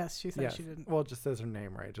 Yes, she said Yes. she didn't. Well, it just says her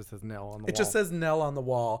name, right? It just says Nell on the wall. It just says Nell on the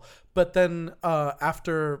wall. But then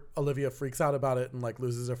after Olivia freaks out about it and like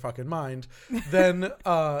loses her fucking mind, then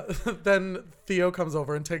then Theo comes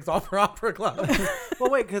over and takes off her opera glass.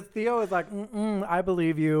 Well, wait, because Theo is like, I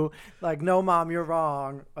believe you. Like, no, Mom, you're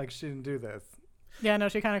wrong. Like, she didn't do this. Yeah, no,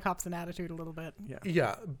 she kind of cops an attitude a little bit. Yeah.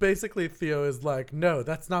 Yeah, basically Theo is like, no,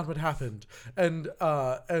 that's not what happened, and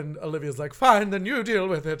Olivia's like, fine, then you deal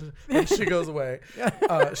with it, and she goes away.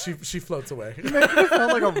 She floats away. You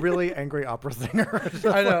sound like a really angry opera singer.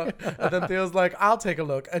 I know. And then Theo's like, I'll take a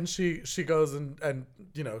look, and she goes and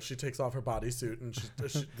you know, she takes off her bodysuit, and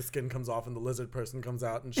the skin comes off, and the lizard person comes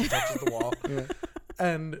out, and she touches the wall,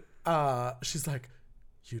 and she's like,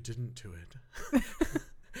 you didn't do it.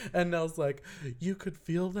 And Nell's like, you could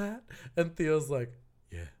feel that? And Theo's like,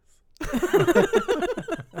 yes.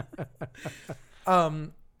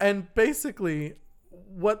 And basically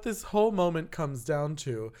what this whole moment comes down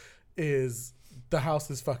to is the house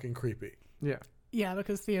is fucking creepy. Yeah. Yeah,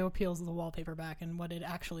 because Theo peels the wallpaper back, and what it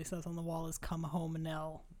actually says on the wall is "Come home,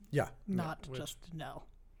 Nell," Yeah. not just Nell.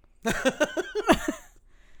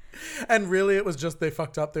 And really it was just they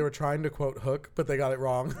fucked up. They were trying to quote Hook, but they got it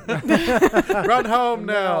wrong. Run home,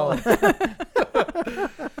 Nell.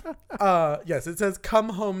 Yes, it says come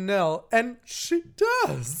home, Nell, and she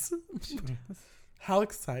does. How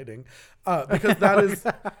exciting. Because that is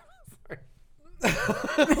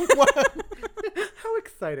what? How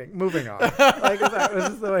exciting. Moving on. Like, that was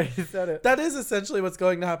just the way he said it. That is essentially what's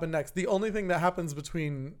going to happen next. The only thing that happens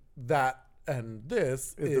between that and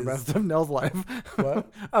this Is the rest of Nell's life.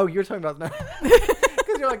 What? Oh, you're talking about Nell.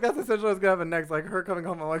 Because you're like, that's essentially what's going to happen next. Like, her coming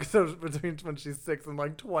home, like, so between when she's 6 and,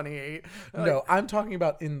 like, 28. Like, No, I'm talking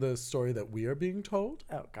about in the story that we are being told.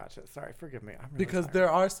 Oh, gotcha. Sorry. Forgive me. I'm really Because sorry. there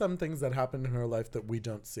are some things that happen in her life that we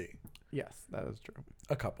don't see. Yes, that is true.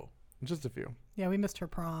 A couple. Just a few. Yeah, we missed her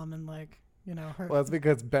prom, and like, you know, her. Well, that's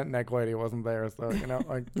because Bent Neck Lady wasn't there. So, you know,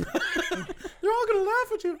 like. They're all going to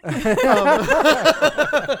laugh at you.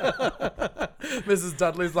 Mrs.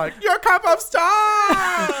 Dudley's like, your cup of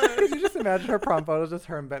stars! Could you just imagine her prom photos, just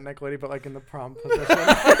her and Bent Neck Lady, but like in the prom position?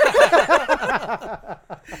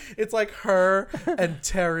 It's like her and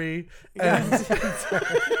Terry and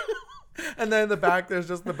and then in the back there's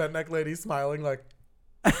just the bent neck lady smiling like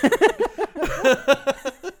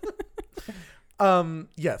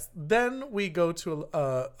yes. Then we go to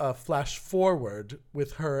a flash forward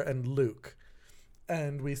with her and Luke,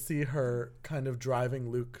 and we see her kind of driving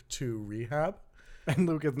Luke to rehab. And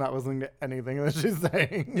Luke is not listening to anything that she's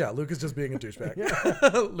saying. Yeah, Luke is just being a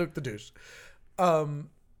douchebag. Luke the douche.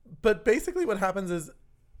 But basically what happens is,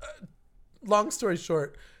 long story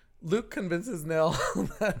short, Luke convinces Nell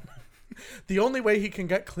that the only way he can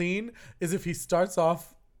get clean is if he starts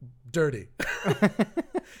off dirty.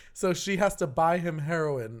 So she has to buy him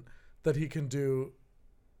heroin that he can do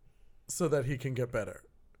so that he can get better.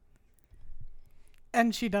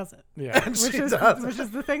 And she does it. Yeah. And Which she is does. which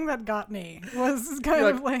is the thing that got me. Was kind You're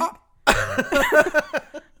of like, like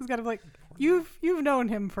was kind of like, you've known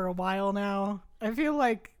him for a while now. I feel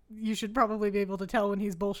like you should probably be able to tell when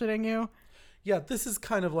he's bullshitting you. Yeah, this is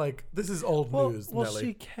kind of like, this is old news, Well, Nelly.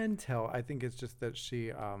 she can tell. I think it's just that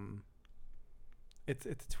she, it's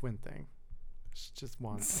a twin thing. She just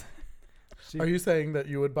wants. Are you saying that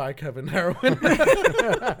you would buy Kevin heroin?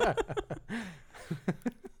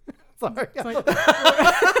 Sorry. It's like,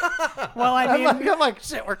 well, I mean, I'm like,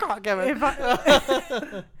 shit, we're caught, Kevin.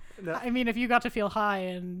 I mean, if you got to feel high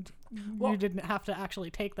and Well- you didn't have to actually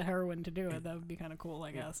take the heroin to do it, that would be kind of cool,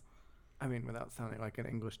 I guess. I mean, without sounding like an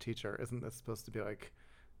English teacher, isn't this supposed to be like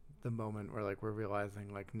the moment where like we're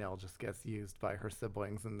realizing like Nell just gets used by her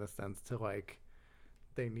siblings in the sense to like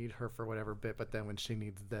they need her for whatever bit, but then when she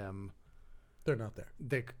needs them, They're not there.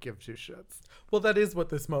 they could give two shits. Well, that is what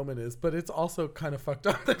this moment is, but it's also kind of fucked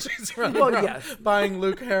up that she's running Well, around yes. buying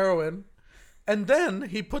Luke heroin. And then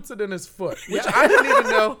he puts it in his foot, which I didn't even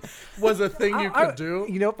know was a thing you could do.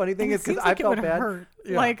 You know, funny thing And is it seems because I like it felt would bad. hurt,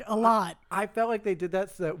 Yeah. like a lot. I felt like they did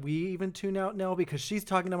that so that we even tune out Nell because she's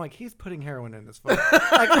talking. I'm like, he's putting heroin in his foot.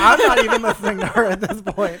 Like, I'm not even listening to her at this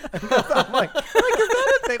point. I'm like, is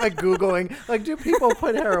that a thing? Like Googling, like, do people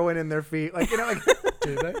put heroin in their feet? Like, you know, like,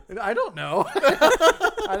 Do they? I don't know.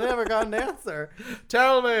 I never got an answer.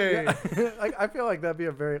 Tell me. I feel like that'd be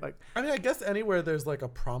a very like. I mean, I guess anywhere there's like a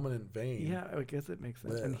prominent vein. Yeah, I guess it makes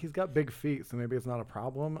sense. Yeah. And he's got big feet, so maybe it's not a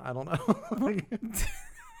problem. I don't know.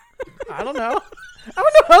 I don't know. I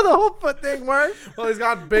don't know how the whole foot thing works. Well, he's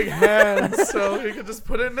got big hands, so he could just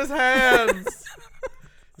put it in his hands.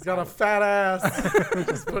 He's got a fat ass.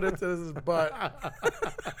 Just put it to his butt.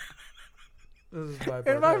 This is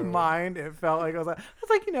In my mind, it felt like I was like,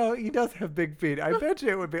 he does have big feet. I bet you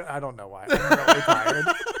it would be. I don't know why. I'm really tired.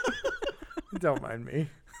 Don't mind me.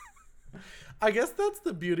 I guess that's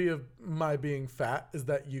the beauty of my being fat is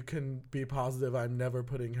that you can be positive I'm never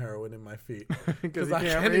putting heroin in my feet because I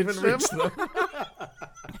can't even reach them.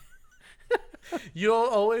 You'll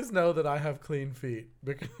always know that I have clean feet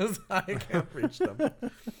because I can't reach them.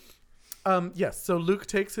 Yes, so Luke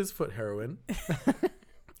takes his foot heroin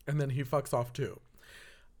and then he fucks off too.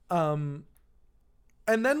 And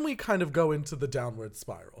then we kind of go into the downward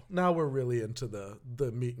spiral. Now we're really into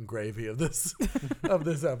the meat and gravy of this of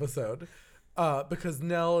this episode. Because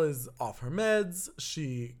Nell is off her meds.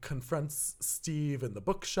 She confronts Steve in the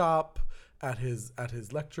bookshop at his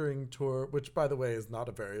lecturing tour, which, by the way, is not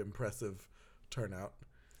a very impressive turnout.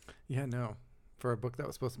 Yeah, no. For a book that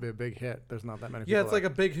was supposed to be a big hit, there's not that many people. Yeah, it's like a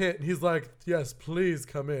big hit. And he's like, yes, please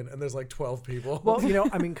come in. And there's like 12 people. Well,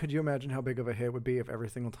 I mean, could you imagine how big of a hit it would be if every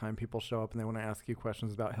single time people show up and they want to ask you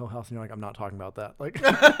questions about Hill House and you're like, I'm not talking about that. Like,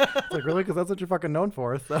 it's like, really? Because that's what you're fucking known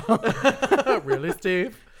for. So, really,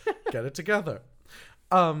 Steve? Get it together.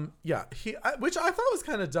 Yeah, which I thought was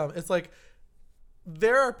kind of dumb. It's like,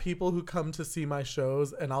 there are people who come to see my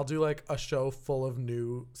shows and I'll do like a show full of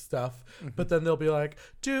new stuff, but then they'll be like,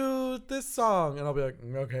 do this song. And I'll be like,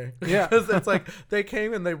 okay. Yeah. Because it's like they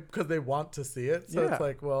came and because they want to see it. So Yeah. it's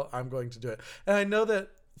like, well, I'm going to do it. And I know that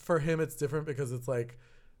for him, it's different because it's like,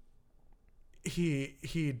 he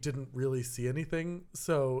didn't really see anything,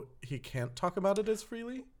 so he can't talk about it as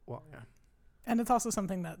freely. well, yeah. And it's also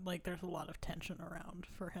something that like there's a lot of tension around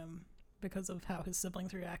for him because of how his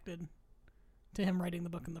siblings reacted to him writing the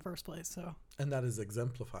book in the first place. So, And that is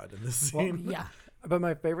exemplified in this Well, scene. yeah. But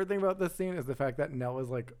my favorite thing about this scene is the fact that Nell is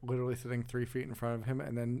like literally sitting 3 feet in front of him,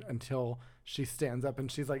 and then until she stands up and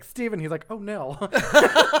she's like, Steven, he's like, oh, Nell.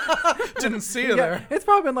 Didn't see you Yeah, there. it's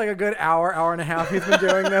probably been like a good hour and a half he's been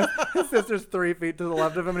doing this. His sister's 3 feet to the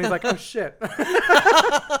left of him, and he's like, oh, shit.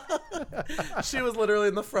 She was literally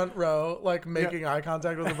in the front row, like making eye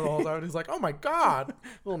contact with him the whole time. And he's like, oh my God.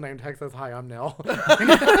 Little name tag says, hi, I'm Nell.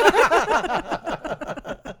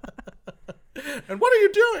 And what are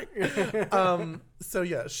you doing? So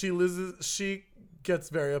yeah, she gets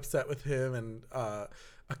very upset with him and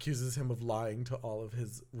accuses him of lying to all of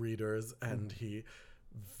his readers. And he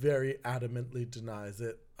very adamantly denies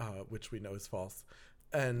it, which we know is false.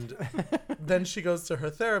 And then she goes to her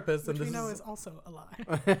therapist, and Which this we know is is also a lie.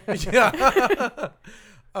 yeah.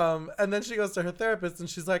 And then she goes to her therapist and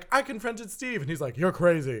she's like, I confronted Steve. And he's like, you're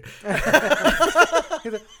crazy.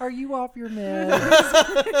 He's like, are you off your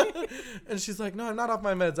meds? And she's like, no, I'm not off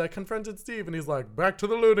my meds. I confronted Steve. And he's like, back to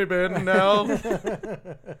the loony bin now.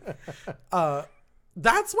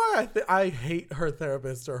 That's why I hate her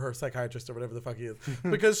therapist or her psychiatrist or whatever the fuck he is.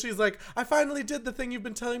 Because she's like, I finally did the thing you've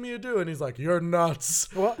been telling me to do. And he's like, you're nuts.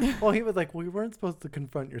 Well, he was like, well, you weren't supposed to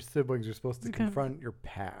confront your siblings. You're supposed to confront your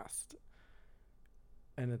past.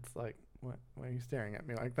 And it's like, what? Why are you staring at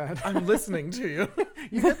me like that? I'm listening to you.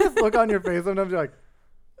 You get this look on your face sometimes. You're like,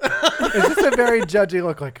 it's just a very judgy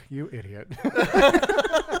look, like, you idiot.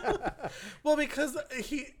 Well, because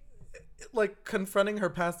like confronting her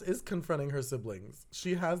past is confronting her siblings.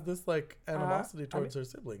 She has this like animosity towards her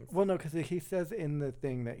siblings. Well, no, because he says in the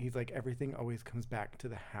thing that he's like, everything always comes back to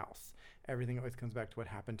the house. Everything always comes back to what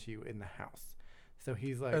happened to you in the house. So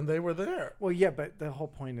he's like, And they were there. well, yeah, but the whole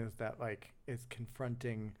point is that like it's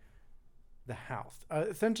confronting the house.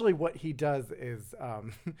 Essentially, what he does is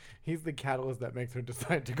he's the catalyst that makes her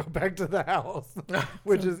decide to go back to the house,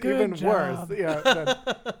 which is even worse. Yeah,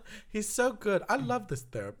 He's so good. I love this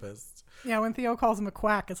therapist. Yeah, when Theo calls him a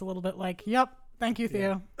quack, it's a little bit like, yep, thank you,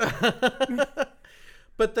 Theo.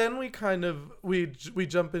 But then we kind of we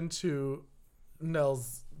jump into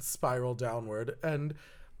Nell's spiral downward, and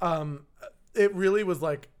it really was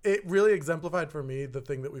like, it really exemplified for me the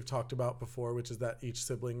thing that we've talked about before, which is that each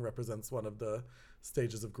sibling represents one of the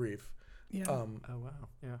stages of grief. Yeah. oh wow,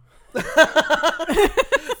 yeah,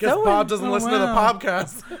 Guess Bob doesn't listen to the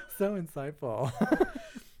podcast. so insightful.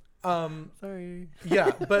 Sorry.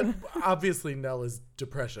 Yeah, but obviously Nell is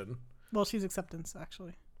depression. Well, she's acceptance,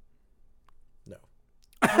 actually. No.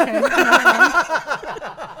 Okay.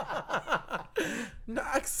 No,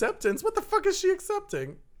 acceptance? What the fuck is she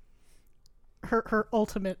accepting? her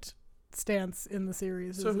ultimate stance in the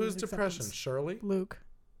series. So is who's acceptance. depression? Shirley? Luke.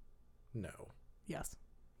 No. Yes.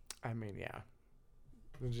 I mean, yeah.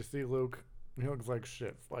 Did you see Luke? He looks like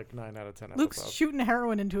shit. Like 9 out of 10 Luke's episodes. shooting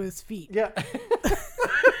heroin into his feet. Yeah.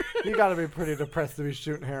 You got to be pretty depressed to be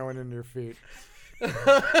shooting heroin in your feet.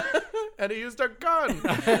 And he used a gun.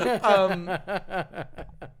 I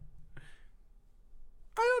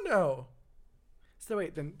don't know. So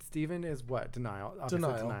wait, then Steven is what? Denial.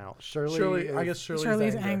 Obviously Denial. Shirley is, I guess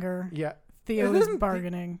Shirley's anger. Yeah. Theo is Isn't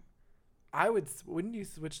bargaining. Wouldn't you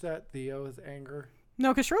switch that? Theo is anger.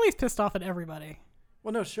 No, because Shirley's pissed off at everybody.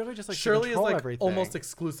 Well, no, Shirley just like Shirley is like everything. almost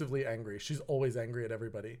exclusively angry. She's always angry at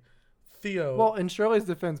everybody. Theo. Well, in Shirley's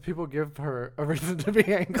defense, people give her a reason to be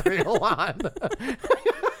angry a lot.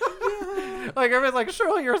 Like everybody's like,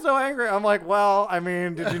 Shirley, you're so angry. I'm like, well, I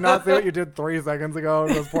mean, did you not see what you did 3 seconds ago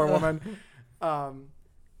to this poor woman? How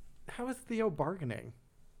is Theo bargaining?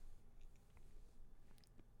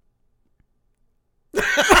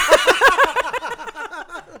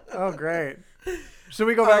 Oh, great. Should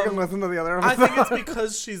we go back and listen to the other I episode? think it's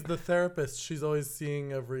because she's the therapist. She's always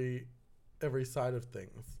seeing every side of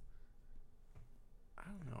things. I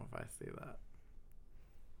don't know if I see that.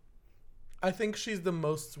 I think she's the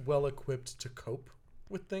most well equipped to cope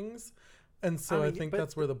with things. And so I think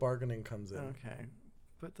that's where the bargaining comes in. Okay.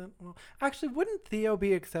 But then, well, actually, wouldn't Theo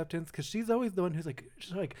be acceptance? Because she's always the one who's like,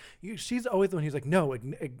 she's always the one who's like, no,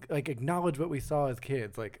 like acknowledge what we saw as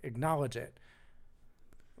kids, like acknowledge it.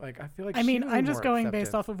 Like I feel like. I mean, she I'm was just more going acceptance.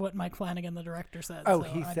 based off of what Mike Flanagan, the director, said. Oh, so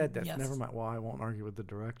he said this. yes. Never mind. Well, I won't argue with the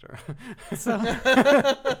director. So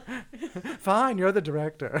Fine, you're the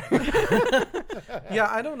director. Yeah,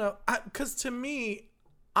 I don't know. Because to me,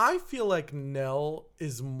 I feel like Nell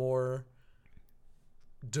is more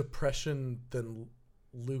depression than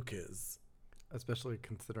Luke is. Especially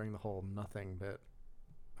considering the whole nothing bit.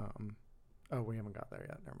 Oh, we haven't got there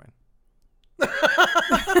yet. Never mind.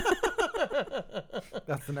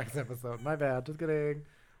 That's the next episode. My bad. Just kidding.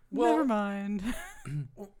 Well, never mind.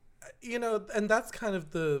 You know, and that's kind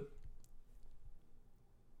of the.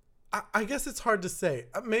 I guess it's hard to say.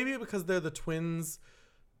 Maybe because they're the twins,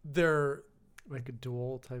 they're Like a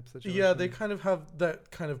dual type situation. yeah, they kind of have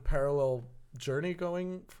that kind of parallel journey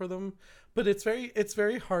going for them. But it's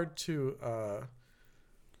very hard to.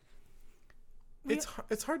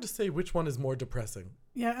 It's hard to say which one is more depressing.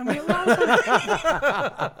 Yeah, and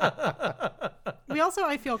we also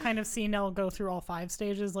I feel kind of see Nell go through all 5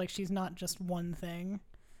 stages. Like she's not just one thing.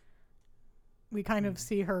 We kind of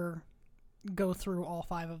see her go through all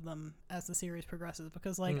 5 of them as the series progresses,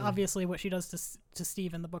 because like obviously what she does to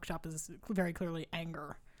Steve in the bookshop is very clearly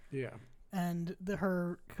anger. Yeah. And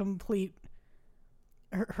her complete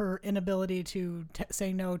her inability to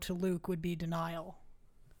say no to Luke would be denial.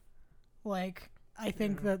 Like I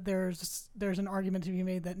think that there's an argument to be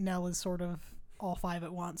made that Nell is sort of all 5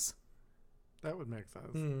 at once. That would make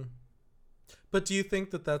sense. But do you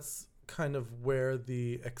think that that's kind of where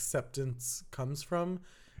the acceptance comes from,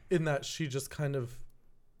 in that she just kind of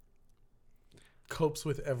copes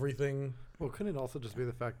with everything? Well, couldn't it also just be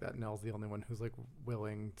the fact that Nell's the only one who's like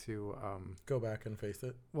willing to Go back and face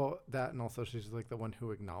it? well, that, and also she's like the one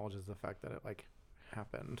who acknowledges the fact that it like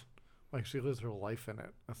happened. Like she lives her life in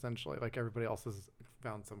it essentially. Like everybody else has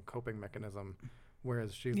found some coping mechanism,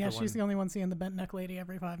 whereas she's the only one seeing the bent neck lady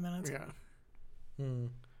every 5 minutes. Yeah.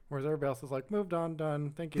 Whereas everybody else is like, moved on,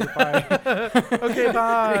 done, thank you, bye. Okay,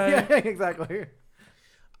 bye. Yeah, exactly.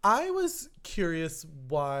 I was curious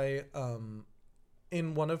why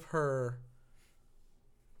in one of her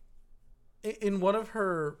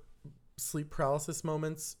sleep paralysis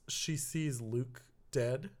moments she sees Luke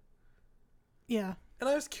dead. Yeah. And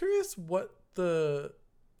I was curious what that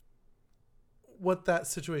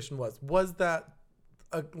situation was. Was that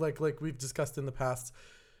like we've discussed in the past,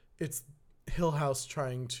 it's Hill House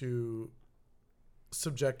trying to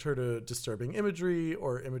subject her to disturbing imagery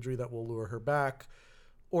or imagery that will lure her back?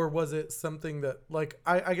 Or was it something that, like,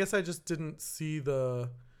 I guess I just didn't see the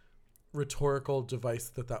rhetorical device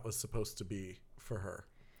that was supposed to be for her.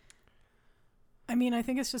 I mean, I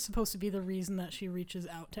think it's just supposed to be the reason that she reaches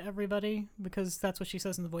out to everybody, because that's what she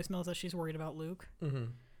says in the voicemails, that she's worried about Luke. Mm-hmm.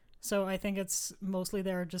 So I think it's mostly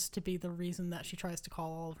there just to be the reason that she tries to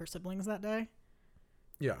call all of her siblings that day.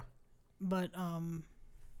 Yeah. But,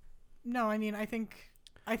 no, I mean, I think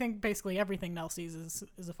basically everything Nell sees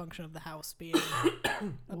is a function of the house being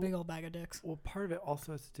a big old bag of dicks. Well, part of it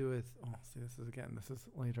also has to do with, this is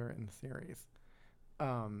later in the series.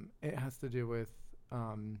 It has to do with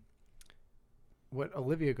what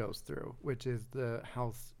Olivia goes through, which is the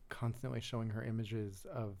house constantly showing her images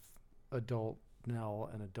of adult Nell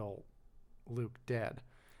and adult Luke dead.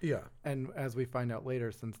 Yeah. And as we find out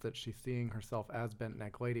later, since that she's seeing herself as Bent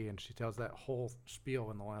Neck Lady, and she tells that whole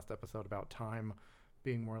spiel in the last episode about time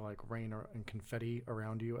being more like rain and confetti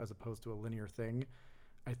around you as opposed to a linear thing,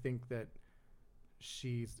 I think that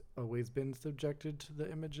she's always been subjected to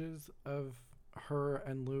the images of her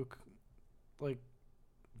and Luke, like,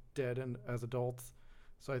 dead and as adults.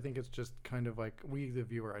 So I think it's just kind of like we, the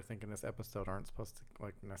viewer, I think in this episode aren't supposed to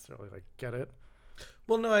like necessarily like get it.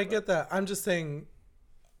 Well, no, I get that. I'm just saying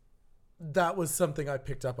that was something I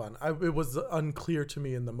picked up on. It was unclear to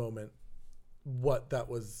me in the moment what that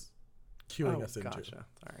was cueing us into. Gotcha.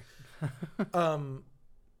 Sorry.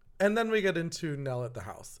 And then we get into Nell at the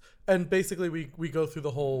house, and basically we go through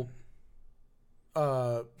the whole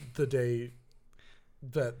the day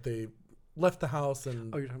that they left the house,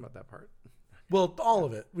 and You're talking about that part. well, all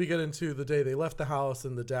of it. We get into the day they left the house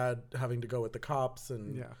and the dad having to go with the cops,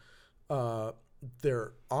 and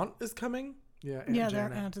their aunt is coming. Yeah. Yeah,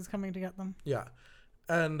 their aunt is coming to get them. Yeah,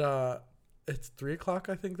 and it's 3 o'clock.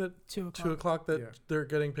 I think that 2 o'clock. 2 o'clock that they're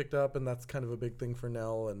getting picked up, and that's kind of a big thing for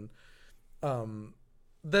Nell. And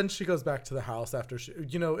then she goes back to the house after she,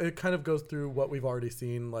 it kind of goes through what we've already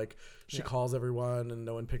seen. Like she calls everyone and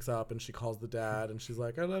no one picks up, and she calls the dad and she's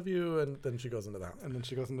like, "I love you," and then she goes into the house. And then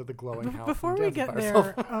she goes into the glowing house. Before we get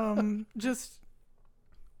there, just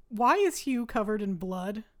why is Hugh covered in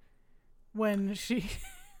blood when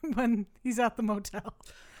when he's at the motel?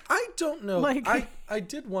 I don't know. Like, I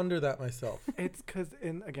did wonder that myself. It's because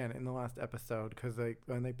in the last episode, because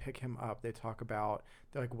when they pick him up, they talk about,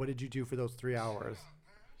 they're like, "What did you do for those 3 hours?"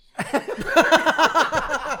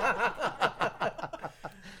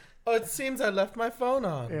 Oh, it seems I left my phone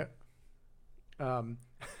on. Yeah.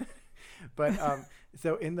 But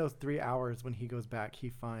so in those 3 hours, when he goes back, he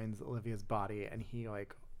finds Olivia's body, and he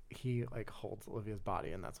holds Olivia's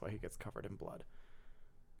body, and that's why he gets covered in blood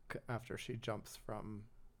after she jumps from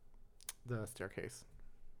the staircase.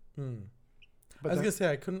 But I was gonna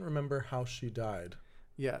say I couldn't remember how she died.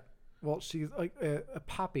 Yeah. Well, she's like a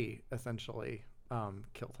Poppy essentially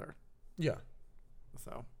killed her. Yeah.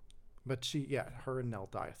 So, but her and Nell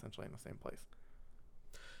die essentially in the same place.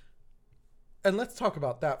 And let's talk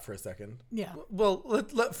about that for a second. Yeah. Well,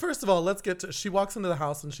 first of all, let's get to. She walks into the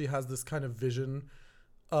house and she has this kind of vision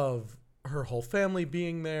of her whole family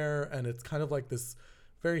being there, and it's kind of like this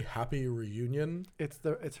very happy reunion. It's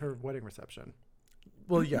her wedding reception.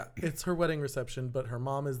 Well, yeah, it's her wedding reception, but her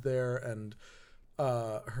mom is there, and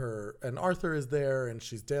Arthur is there, and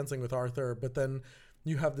she's dancing with Arthur. But then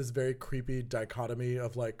you have this very creepy dichotomy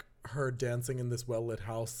of like her dancing in this well-lit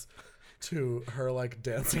house to her like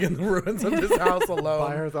dancing in the ruins of this house alone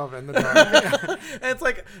by herself in the dark. And it's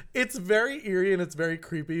like, it's very eerie and it's very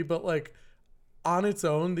creepy, but like on its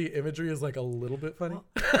own, the imagery is like a little bit funny.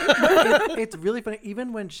 It's really funny.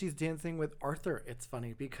 Even when she's dancing with Arthur, it's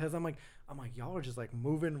funny because I'm like, y'all are just like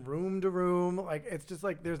moving room to room. Like, it's just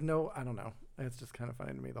like, I don't know. It's just kind of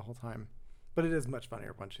funny to me the whole time. But it is much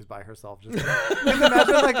funnier when she's by herself. Just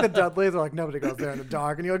imagine like the Dudleys are like, nobody goes there in the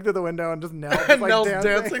dark, and you look through the window and just Nell just, like, Nell's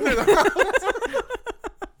dancing through the house.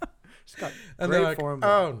 She's got And great they're like, form.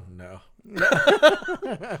 oh no.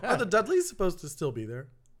 Are the Dudleys supposed to still be there?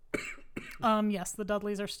 Yes, the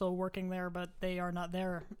Dudleys are still working there, but they are not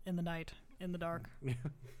there in the night, in the dark. What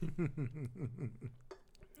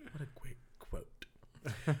a great quote.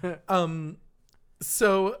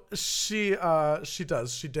 So she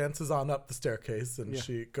dances on up the staircase, and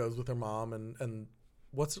she goes with her mom and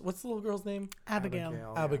what's the little girl's name?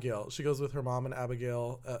 Abigail. Abigail. She goes with her mom and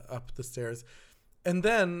Abigail up the stairs, and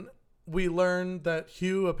then we learn that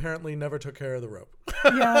Hugh apparently never took care of the rope.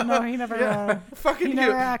 Yeah, no, he never. Fucking he Hugh.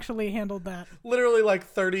 never actually handled that. Literally, like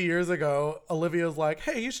 30 years ago, Olivia's like,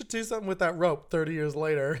 "Hey, you should do something with that rope." 30 years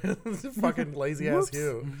later, fucking lazy ass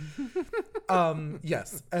Hugh.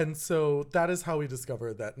 Yes, and so that is how we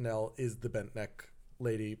discover that Nell is the bent neck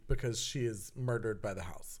lady, because she is murdered by the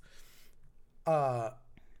house.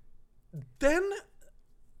 Then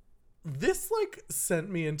this like sent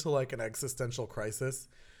me into like an existential crisis.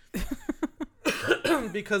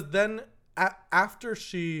 Because then after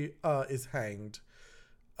she is hanged,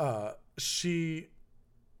 she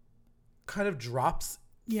kind of drops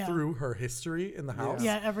through her history in the house.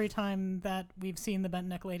 Yeah, every time that we've seen the bent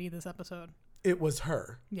neck lady this episode, it was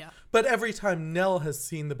her. Yeah. But every time Nell has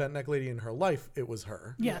seen the bent neck lady in her life, it was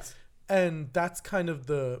her. Yes. And that's kind of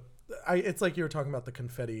it's like you were talking about the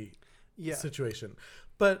confetti situation.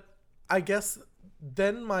 But I guess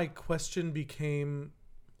then my question became,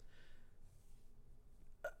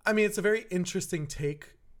 I mean, it's a very interesting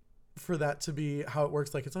take for that to be how it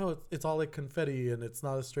works. Like, it's all like confetti and it's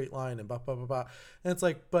not a straight line and blah, blah, blah, blah. And it's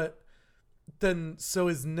like, but then, so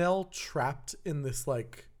is Nell trapped in this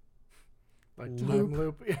like Like time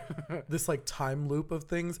loop. this like time loop of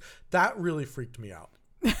things, that really freaked me out.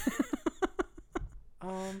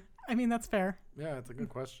 I mean, that's fair. Yeah, it's a good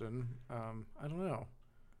question. I don't know.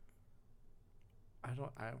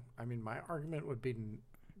 I mean, my argument would be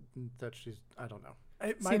that she's. I don't know.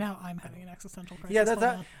 See, now I'm having an existential crisis. Yeah, that's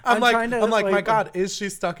Hold that. on. I'm like, trying to, my God, is she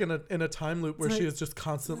stuck in a time loop where It's she like- is just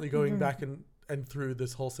constantly going back and through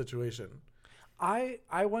this whole situation? I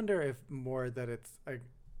wonder if more that it's like,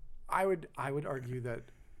 I would argue that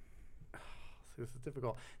this is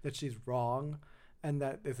difficult, that she's wrong, and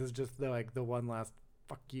that this is just the one last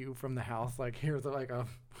fuck you from the house. Like here's a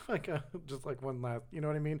just like one last, you know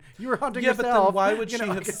what I mean? You were haunting Yeah, yourself. but then why would she you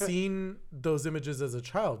know, have seen those images as a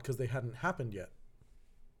child? Because they hadn't happened yet.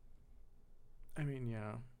 I mean,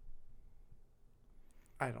 yeah.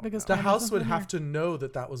 I don't Because know. The Time house isn't would linear. have to know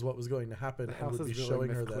that was what was going to happen The and house would be is really showing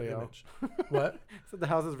Miss her that Cleo. image. What? So the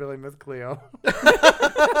house is really Miss Cleo.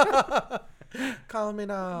 Call me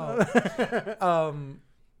now.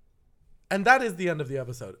 And that is the end of the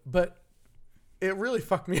episode. But it really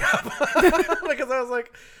fucked me up because I was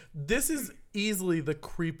like, this is easily the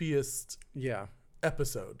creepiest Yeah,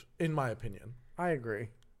 episode, in my opinion. I agree.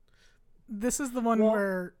 This is the one Well-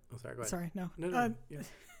 where. Oh, sorry, go ahead. Sorry, no. No, yeah.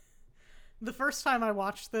 The first time I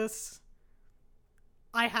watched this,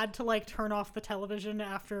 I had to like turn off the television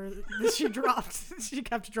after she dropped. She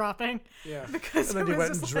kept dropping. Yeah. Because And then it you was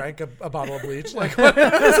went and just drank a bottle of bleach. Like,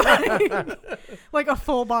 like a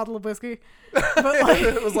full bottle of whiskey. But like,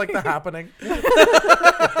 it was like The Happening.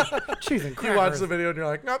 Cheese and You crackers. watch the video and you're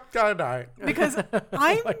like, nope, gotta die. because Oh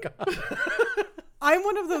I'm my God. I'm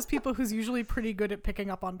one of those people who's usually pretty good at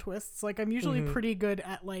picking up on twists. Like I'm usually Mm-hmm. pretty good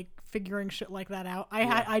at like figuring shit like that out.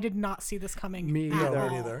 I did not see this coming. Me at either. all.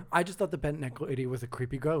 Either. I just thought the bent neck lady was a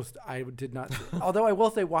creepy ghost. I did not. Although I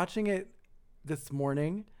will say, watching it this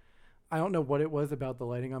morning, I don't know what it was about the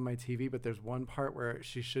lighting on my TV, but there's one part where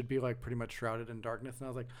she should be like pretty much shrouded in darkness, and I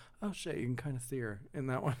was like, oh shit, you can kind of see her in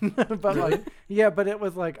that one. But like, yeah, but it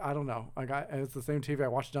was like, I don't know. Like it's the same TV I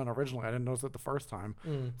watched it on originally. I didn't notice it the first time,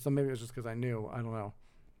 so maybe it was just because I knew. I don't know.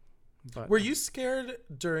 But Were you scared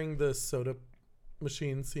during the soda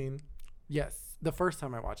machine scene? yes, the first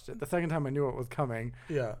time I watched it. The second time I knew it was coming.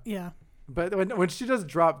 Yeah. Yeah. But when she just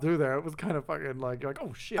dropped through there, it was kind of fucking like, you're like,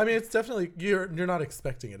 oh shit. I mean, it's definitely, you're not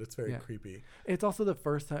expecting it. It's very Yeah. creepy. It's also the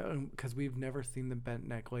first time because we've never seen the bent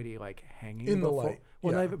neck lady like hanging In the before. light,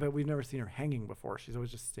 Well, yeah. not even, but we've never seen her hanging before. She's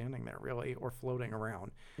always just standing there, really, or floating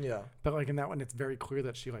around. Yeah. But like in that one, it's very clear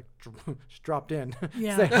that she like she dropped in.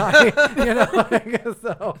 Yeah. Say hi. You know. Like,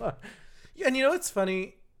 so And you know, it's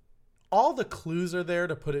funny. All the clues are there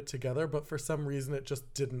to put it together, but for some reason it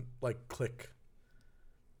just didn't like click.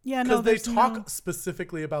 Yeah. Because No. they there's talk no-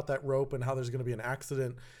 specifically about that rope and how there's going to be an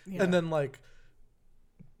accident. Yeah. And then like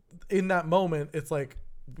in that moment, it's like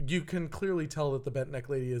you can clearly tell that the bent neck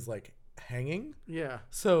lady is like hanging. yeah.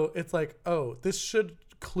 So it's like, oh, this should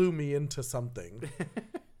clue me into something.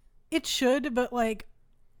 It should, but like,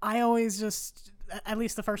 I always just, at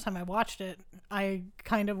least the first time I watched it, I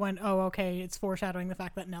kind of went, oh, okay, it's foreshadowing the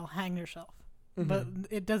fact that Nell hanged herself. But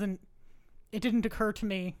it didn't occur to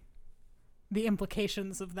me the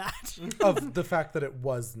implications of that. Of the fact that it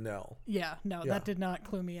was Nell. Yeah, no, Yeah. that did not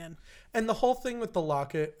clue me in. And the whole thing with the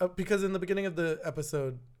locket, because in the beginning of the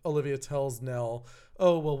episode, Olivia tells Nell,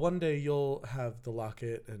 oh, well, one day you'll have the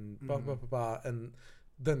locket and blah, blah, blah, blah. And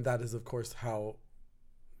then that is, of course, how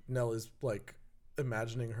Nell is like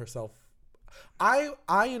imagining herself. I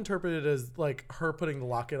interpret it as like her putting the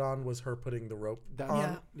locket on was her putting the rope That,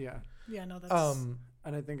 on. yeah. Yeah, no, that's...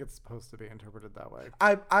 And I think it's supposed to be interpreted that way.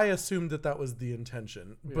 I assumed that was the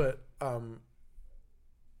intention, Yeah. but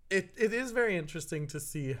it is very interesting to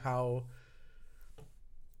see how,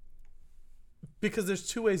 because there's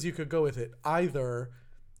two ways you could go with it. Either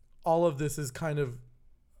all of this is kind of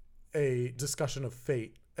a discussion of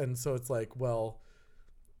fate, and so it's like, well,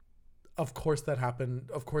 of course that happened.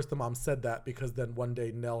 Of course the mom said that because then one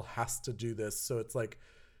day Nell has to do this. So it's like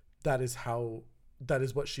that is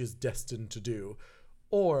what she is destined to do.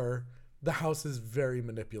 Or the house is very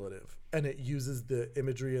manipulative and it uses the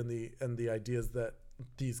imagery and the ideas that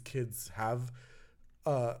these kids have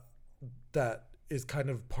that is kind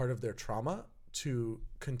of part of their trauma to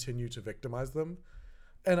continue to victimize them.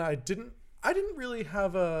 And I didn't really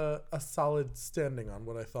have a solid standing on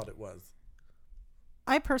what I thought it was.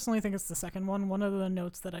 I personally think it's the second one. One of the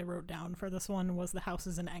notes that I wrote down for this one was the house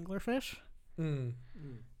is an anglerfish.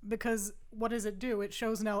 Because what does it do? It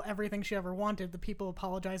shows Nell everything she ever wanted. The people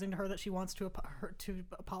apologizing to her that she wants to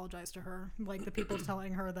apologize to her. Like the people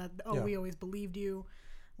telling her that, oh, Yeah. we always believed you.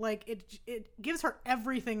 Like it gives her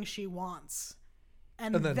everything she wants.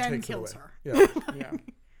 And And then then takes it kills away. her. Yeah. Yeah.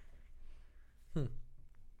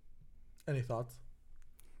 Any thoughts?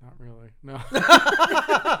 Not really. No.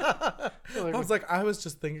 I was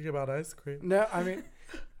just thinking about ice cream. No, I mean,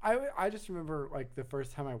 I just remember like the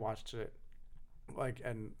first time I watched it, like,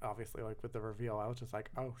 and obviously like with the reveal, I was just like,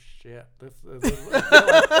 oh shit, this is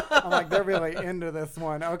I'm like, they're really into this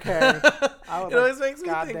one. Okay. It always makes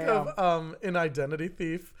me think of in Identity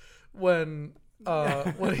Thief when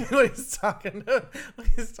he's talking to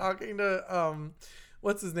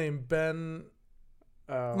what's his name, Ben.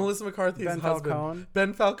 Melissa McCarthy's husband, Falcone.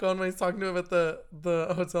 Ben Falcone, when he's talking to him at the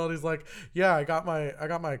hotel, and he's like, "Yeah, I got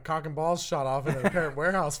my cock and balls shot off in a parent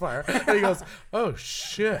warehouse fire," and he goes, "Oh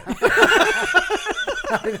shit."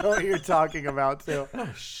 I know what you're talking about too.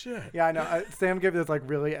 Oh shit. Yeah, I know. Sam gave this like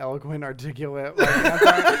really eloquent, articulate, like, answer,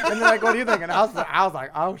 and they're like, "What do you think?" And I was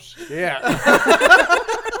like, "Oh shit."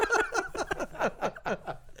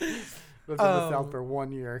 Lived in the South for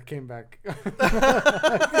 1 year, came back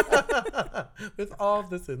with all of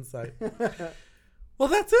this insight. Well,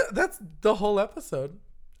 that's it. That's the whole episode.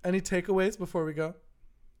 Any takeaways before we go?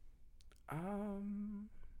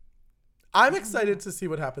 I'm excited to see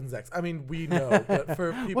what happens next. I mean, we know, but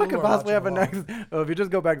for people what could possibly happen next? Oh, if you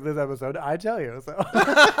just go back to this episode, I tell you. So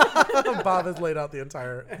Bob has laid out the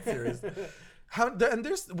entire series.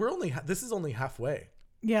 This is only halfway.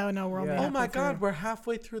 Yeah, no, we're only halfway Oh my God, through. we're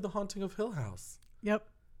halfway through The Haunting of Hill House. Yep.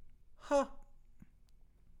 Huh.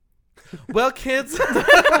 Well, kids,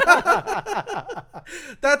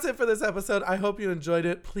 that's it for this episode. I hope you enjoyed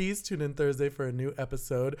it. Please tune in Thursday for a new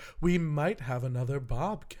episode. We might have another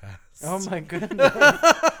Bobcast. Oh my goodness.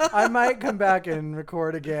 I might come back and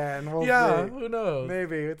record again. We'll see. Who knows?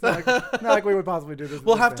 Maybe. It's not like we would possibly do this.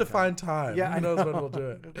 We'll have to find time. Yeah, who knows when we'll do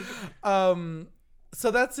it. So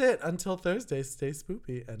that's it. Until Thursday, stay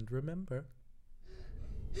spoopy and remember.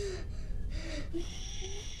 It's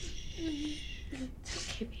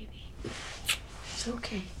okay, baby. It's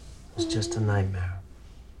okay. It's just a nightmare.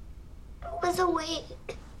 I was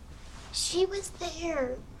awake. She was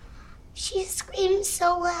there. She screamed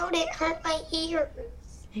so loud it hurt my ears.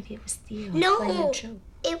 Maybe it was Theo. No,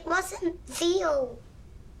 it wasn't Theo.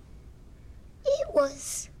 It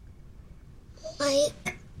was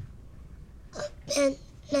like a Ben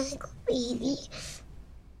baby.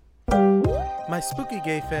 My Spooky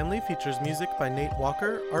Gay Family features music by Nate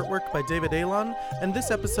Walker, artwork by David Alon, and this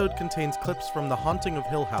episode contains clips from The Haunting of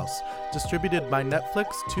Hill House, distributed by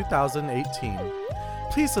Netflix 2018.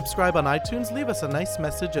 Please subscribe on iTunes, leave us a nice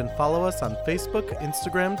message, and follow us on Facebook,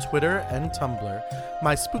 Instagram, Twitter, and Tumblr.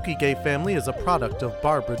 My Spooky Gay Family is a product of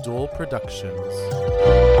Barbara Duel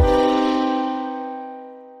Productions.